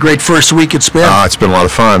 What a great first week it's been. It's been a lot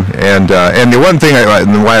of fun. And the one thing,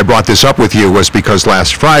 why I brought this up with you was because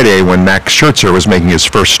last Friday when Max Scherzer was making his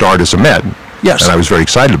first start as a Met. Yes. And I was very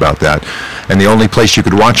excited about that. And the only place you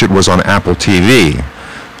could watch it was on Apple TV.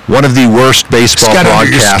 One of the worst baseball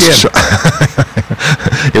broadcasts.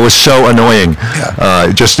 It was so annoying. Yeah.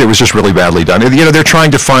 It was just really badly done. They're trying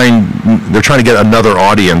to get another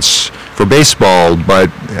audience for baseball, but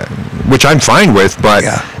which I'm fine with, but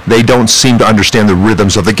they don't seem to understand the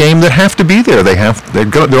rhythms of the game that have to be there.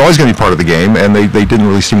 They're always going to be part of the game, and they didn't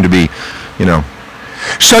really seem to be,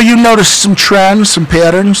 So you noticed some trends, some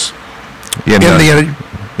patterns in the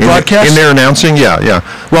broadcast? In their announcing, yeah.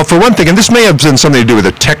 Well, for one thing, and this may have been something to do with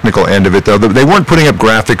the technical end of it, though, they weren't putting up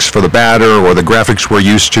graphics for the batter or the graphics we're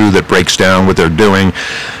used to that breaks down what they're doing.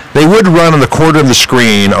 they would run on the corner of the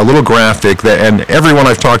screen a little graphic that, and everyone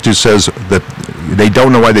I've talked to says that they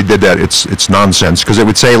don't know why they did that. It's nonsense, because it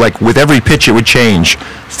would say, like, with every pitch it would change.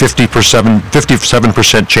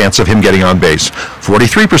 57% chance of him getting on base,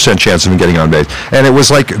 43% chance of him getting on base, and it was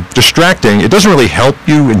like distracting. It doesn't really help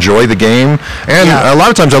you enjoy the game. And a lot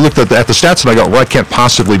of times I looked at the stats and I go, well, it can't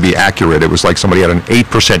possibly be accurate. It was like somebody had an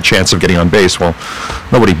 8% chance of getting on base. Well,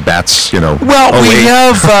 nobody bats, Well,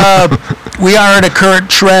 we are in a current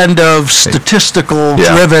trend of statistical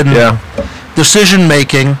driven decision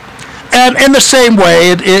making. And in the same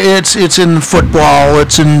way, it's in football,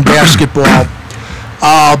 it's in basketball.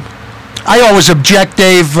 I always object,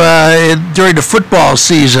 Dave, during the football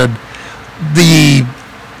season, the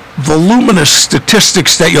voluminous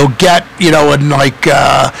statistics that you'll get, in like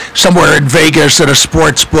somewhere in Vegas at a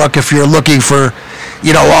sports book, if you're looking for,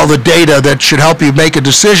 all the data that should help you make a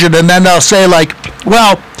decision. And then they'll say, like,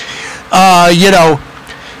 well,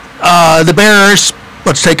 the Bears,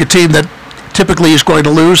 let's take a team that typically is going to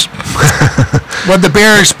lose. When the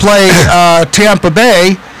Bears play Tampa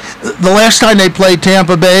Bay, the last time they played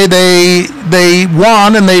Tampa Bay, they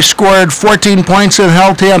won and they scored 14 points and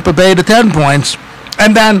held Tampa Bay to 10 points.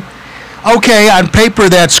 And then, okay, on paper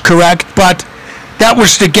that's correct, but that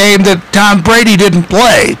was the game that Tom Brady didn't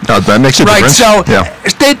play. That makes a difference. So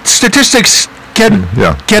statistics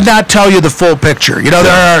cannot tell you the full picture.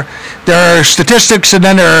 There are statistics and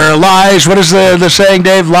then there are lies. What is the saying,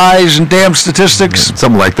 Dave? Lies and damn statistics?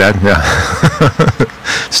 Something like that, yeah.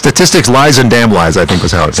 Statistics, lies, and damn lies, I think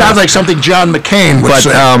was how it sounds like something John McCain would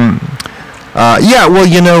say.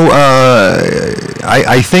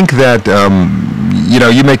 I think that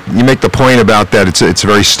you make the point about that it's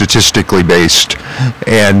very statistically based,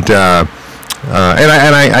 and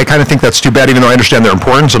I kind of think that's too bad, even though I understand their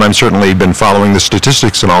importance, and I've certainly been following the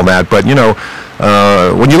statistics and all that. But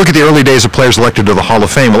when you look at the early days of players elected to the Hall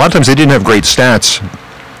of Fame, a lot of times they didn't have great stats,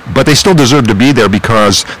 but they still deserved to be there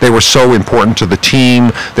because they were so important to the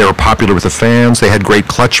team. They were popular with the fans. They had great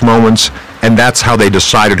clutch moments, and that's how they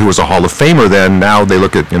decided who was a Hall of Famer. Then now they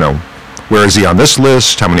look at where is he on this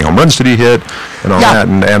list? How many home runs did he hit? And all that.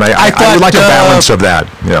 And I would like a balance of that.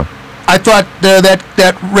 Yeah. I thought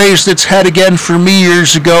that raised its head again for me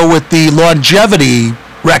years ago with the longevity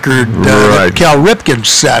record that Cal Ripken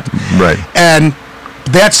set. Right. And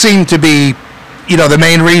that seemed to be, the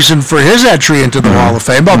main reason for his entry into the Hall of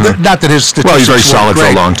Fame. Well, not that his statistics he's very solid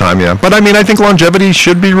great. For a long time, yeah. But I think longevity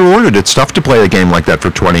should be rewarded. It's tough to play a game like that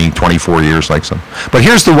for 20, 24 years like some. But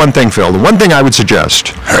here's the one thing, Phil. The one thing I would suggest.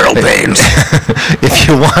 Harold Baines.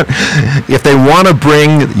 If they want to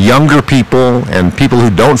bring younger people and people who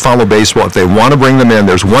don't follow baseball, if they want to bring them in,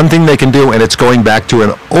 there's one thing they can do, and it's going back to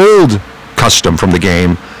an old custom from the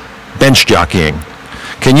game, bench jockeying.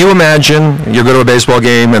 Can you imagine you go to a baseball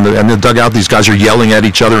game and the dugout, these guys are yelling at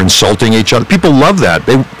each other, insulting each other? People love that.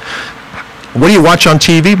 What do you watch on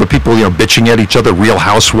TV? But people, bitching at each other, Real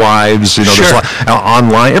Housewives, Sure. there's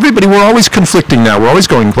online. Everybody, we're always conflicting now. We're always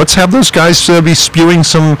going, let's have those guys be spewing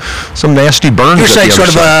some nasty burns. You're saying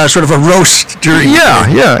sort of a roast during.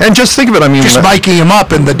 Yeah. And just think of it. Just miking him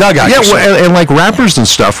up in the dugout. Yeah, and like rappers and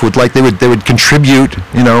stuff would they would contribute,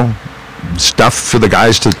 stuff for the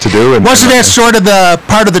guys to do. And wasn't that sort of the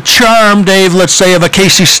part of the charm, Dave, let's say, of a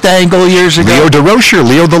Casey Stengel years ago? Leo DeRocher,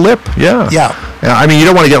 Leo the Lip, yeah. Yeah. You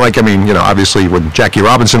don't want to get obviously when Jackie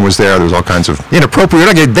Robinson was there was all kinds of inappropriate,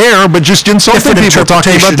 not get there, but just insulting people,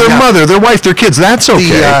 talking about their mother, their wife, their kids. That's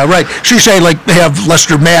okay. Right. So you say, they have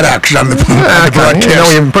Lester Maddox on the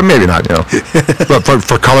broadcast. But maybe not, But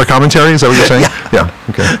for color commentary, is that what you're saying? Yeah.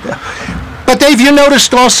 Okay. But Dave, you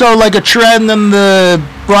noticed also a trend in the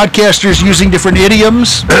broadcasters using different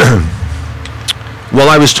idioms? Well,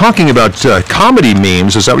 I was talking about comedy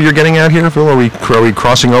memes. Is that what you're getting at here, Phil? Are we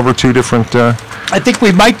crossing over two different... I think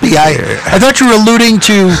we might be. I thought you were alluding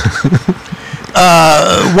to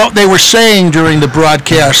what they were saying during the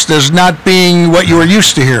broadcast as not being what you were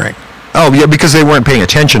used to hearing. Oh, yeah, because they weren't paying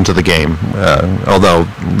attention to the game, although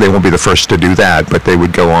they won't be the first to do that, but they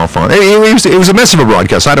would go off on... It was a mess of a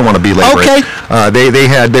broadcast. I don't want to belabor it.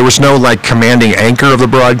 There was no, commanding anchor of the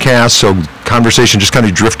broadcast, so conversation just kind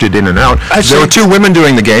of drifted in and out. There were two women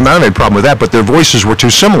doing the game. I don't have a problem with that, but their voices were too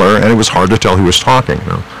similar, and it was hard to tell who was talking.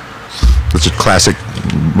 It's a classic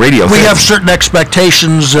radio thing. We have certain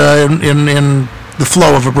expectations in the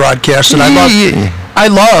flow of a broadcast, and I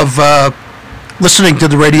love listening to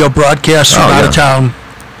the radio broadcasts from out of town.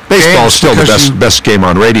 Baseball is still the best game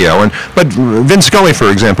on radio, but Vin Scully, for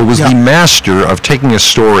example, was the master of taking a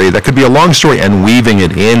story that could be a long story and weaving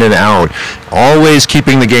it in and out, always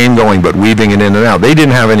keeping the game going, but weaving it in and out. They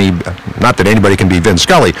didn't have any, not that anybody can be Vin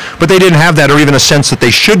Scully, but they didn't have that or even a sense that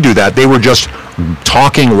they should do that. They were just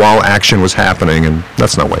talking while action was happening, and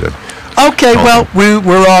that's not what I did. Okay, well,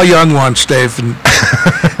 we're all young ones, Dave, and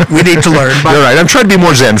we need to learn. But You're right. I'm trying to be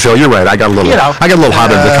more zen, Phil. You're right. I got a little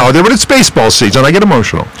hot under the collar there, but it's baseball season. I get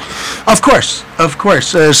emotional. Of course.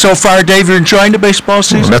 So far, Dave, you're enjoying the baseball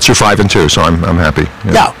season? Mets are 5-2, so I'm happy.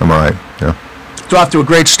 Yeah. I'm all right. Yeah. It's off to a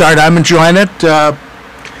great start. I'm enjoying it.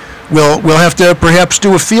 We'll have to perhaps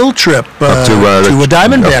do a field trip Up to a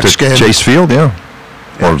Diamondbacks game. Chase Field, yeah,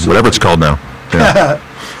 or whatever it's called now. Yeah.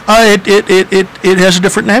 It has a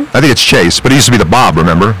different name? I think it's Chase, but it used to be the Bob,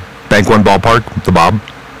 remember? Bank One Ballpark, the Bob.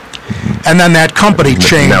 And then that company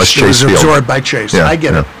changed. Now it's It was Chase Field. absorbed by Chase. Yeah, I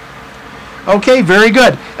get yeah. it. Okay, very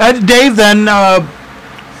good. Dave, then I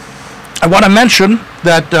want to mention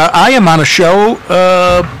that I am on a show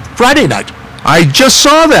Friday night. I just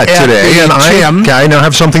saw that At today, the and I now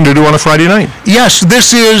have something to do on a Friday night. Yes,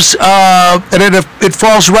 this is, and it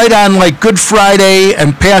falls right on like Good Friday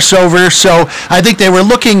and Passover, so I think they were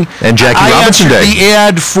looking. And Jackie I Robinson answered Day. the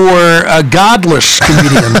ad for godless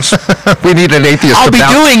comedians. We need an atheist I'll to be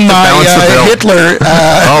doing my balance the bill. Hitler.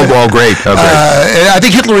 Oh, well, great. Oh, great. I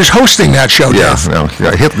think Hitler is hosting that show, Yeah, Dave. no,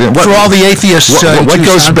 yeah, Hitler, For all the atheists. what in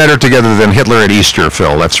goes Tucson. better together than Hitler at Easter,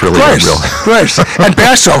 Phil? That's really Of real. course, and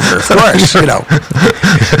Passover, of course, you know.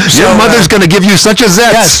 Your mother's going to give you such a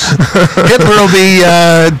zest. Yes, Hitler will be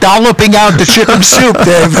dolloping out the chicken soup,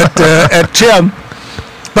 Dave, at Tim.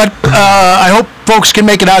 But I hope folks can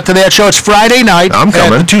make it out to that show. It's Friday night I'm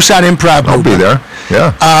coming. at the Tucson Improv I'll be Movement.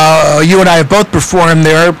 there. Yeah. You and I have both performed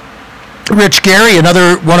there. Rich Gary,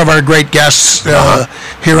 another one of our great guests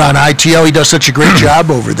here on ITO, he does such a great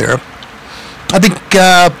job over there. I think,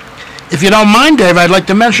 if you don't mind, Dave, I'd like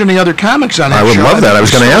to mention the other comics on that I would show. love that. I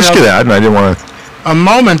was going to still ask you have that, and I didn't want to a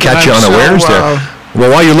moment. catch you I'm unawares so, there.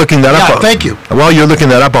 Well, while you're looking that yeah, up, thank you. While you're looking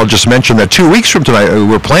that up, I'll just mention that 2 weeks from tonight,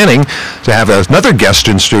 we're planning to have another guest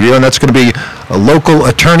in studio, and that's going to be a local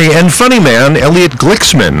attorney and funny man, Elliot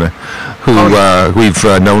Glicksman, who we've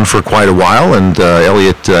known for quite a while. And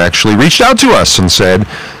Elliot actually reached out to us and said,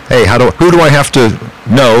 "Hey, who do I have to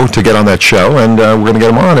know to get on that show?" And we're going to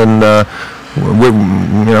get him on, and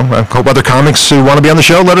I hope other comics who want to be on the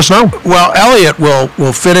show let us know. Well, Elliot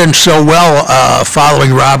will fit in so well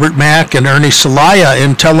following Robert Mack and Ernie Celaya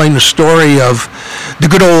in telling the story of the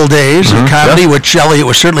good old days of comedy, which Elliot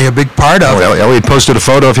was certainly a big part of. Well, Elliot posted a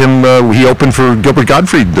photo of him. He opened for Gilbert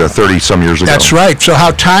Gottfried 30-some years ago. That's right. So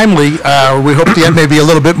how timely. We hope to get maybe a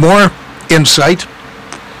little bit more insight.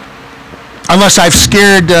 Unless I've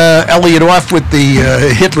scared Elliot off with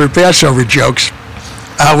the Hitler Passover jokes.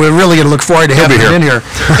 We're really going to look forward to having him in here.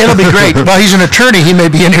 It'll be great. Well, he's an attorney. He may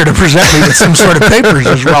be in here to present me with some sort of papers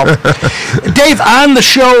as well. Dave, on the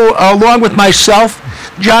show, along with myself,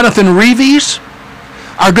 Jonathan Reeves,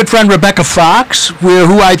 our good friend Rebecca Fox,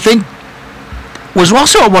 who I think was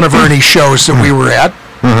also at one of Ernie's shows that we were at.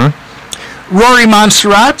 Mm-hmm. Rory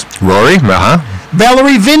Montserrat. Rory,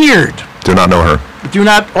 Valerie Vineyard. Do not know her. Do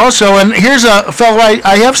not also, and here's a fellow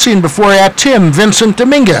I have seen before at Tim, Vincent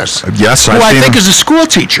Dominguez. Yes, who I think is a school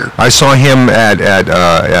teacher. I saw him at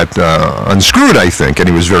Unscrewed, I think, and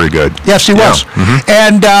he was very good. Yes, he was. Mm-hmm.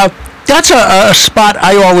 And that's a spot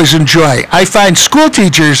I always enjoy. I find school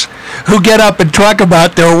teachers who get up and talk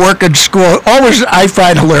about their work in school, always I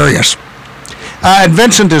find hilarious. And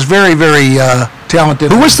Vincent is very, very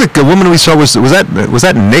talented. Who was the woman we saw? Was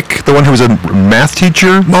that Nick, the one who was a math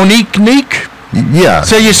teacher? Monique Neek? Yeah.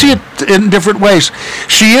 So you see it in different ways.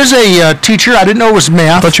 She is a teacher. I didn't know it was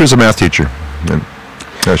math. I thought she was a math teacher.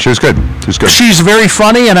 Yeah, she was good. She was good. She's very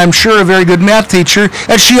funny, and I'm sure a very good math teacher.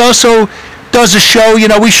 And she also does a show.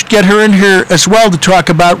 We should get her in here as well to talk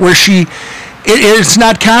about where it's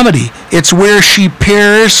not comedy. It's where she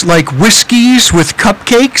pairs like whiskeys with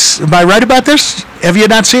cupcakes. Am I right about this? Have you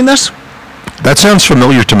not seen this? That sounds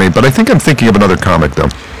familiar to me, but I think I'm thinking of another comic, though.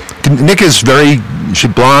 Nick is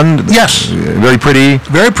she's blonde. Yes. Very pretty.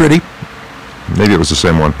 Very pretty. Maybe it was the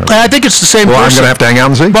same one. I think it's the same person. I'm going to have to hang out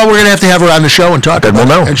and see. Well, we're going to have to have her on the show and talk about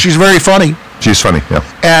it. And she's very funny. She's funny, yeah.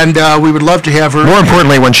 And we would love to have her. More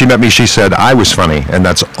importantly, when she met me, she said I was funny, and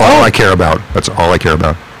that's all I care about. That's all I care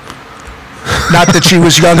about. Not that she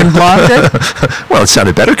was young and blonde, eh? Well, it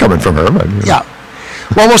sounded better coming from her. But, Yeah.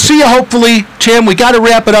 Well, we'll see you hopefully, Tim. We got to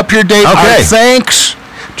wrap it up here, Dave. Okay. Our thanks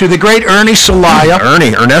to the great Ernie Celaya.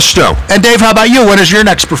 Ernesto. And Dave, how about you? When is your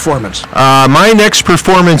next performance? My next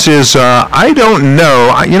performance is, I don't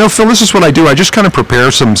know. Phil, this is what I do. I just kind of prepare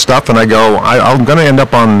some stuff, and I go, I'm going to end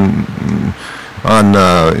up on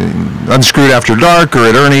Unscrewed After Dark, or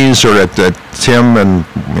at Ernie's, or at Tim, and,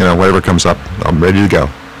 whatever comes up, I'm ready to go.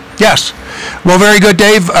 Yes. Well, very good,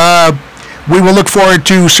 Dave. we will look forward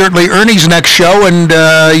to certainly Ernie's next show, and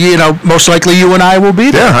most likely you and I will be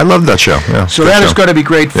there. Yeah, I love that show. Yeah, so that is going to be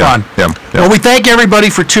great fun. Yeah. Well, we thank everybody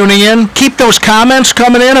for tuning in. Keep those comments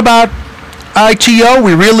coming in about ITO.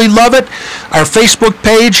 We really love it. Our Facebook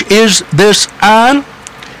page is This On.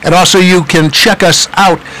 And also you can check us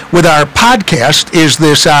out with our podcast, Is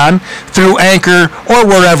This On, through Anchor or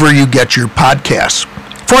wherever you get your podcasts.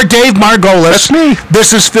 For Dave Margolis, that's me.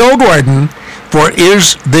 This is Phil Gordon for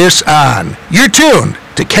Is This On. You're tuned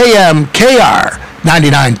to KMKR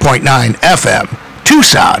 99.9 FM,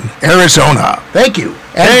 Tucson, Arizona. Thank you,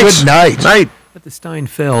 and Thanks. good night. Night. At the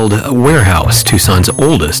Steinfeld Warehouse, Tucson's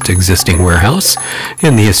oldest existing warehouse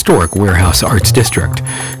in the historic Warehouse Arts District,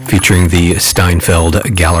 featuring the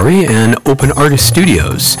Steinfeld Gallery and Open Artist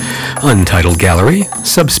Studios, Untitled Gallery,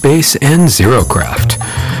 Subspace, and Zerocraft.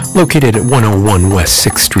 Located at 101 West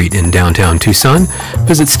 6th Street in downtown Tucson,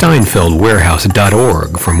 visit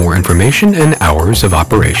steinfeldwarehouse.org for more information and hours of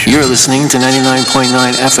operation. You're listening to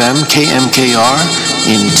 99.9 FM KMKR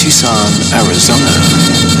in Tucson, Arizona.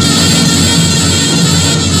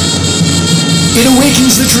 It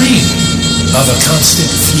awakens the dream of a constant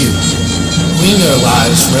few who in their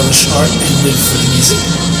lives relish art and live for the music.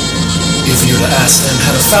 If you were to ask them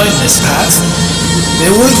how to find this path, they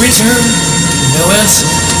would return no answer,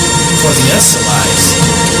 for the answer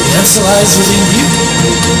lies within you.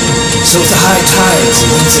 So with the high tides and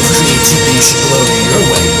winds of creativity should blow your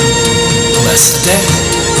way, bless the day,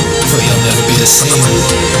 for you'll never be the same.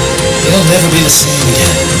 You'll never be the same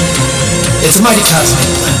again. It's a mighty cosmic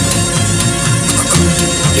blend.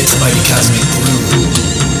 It's a mighty cosmic brew.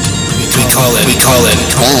 We call it.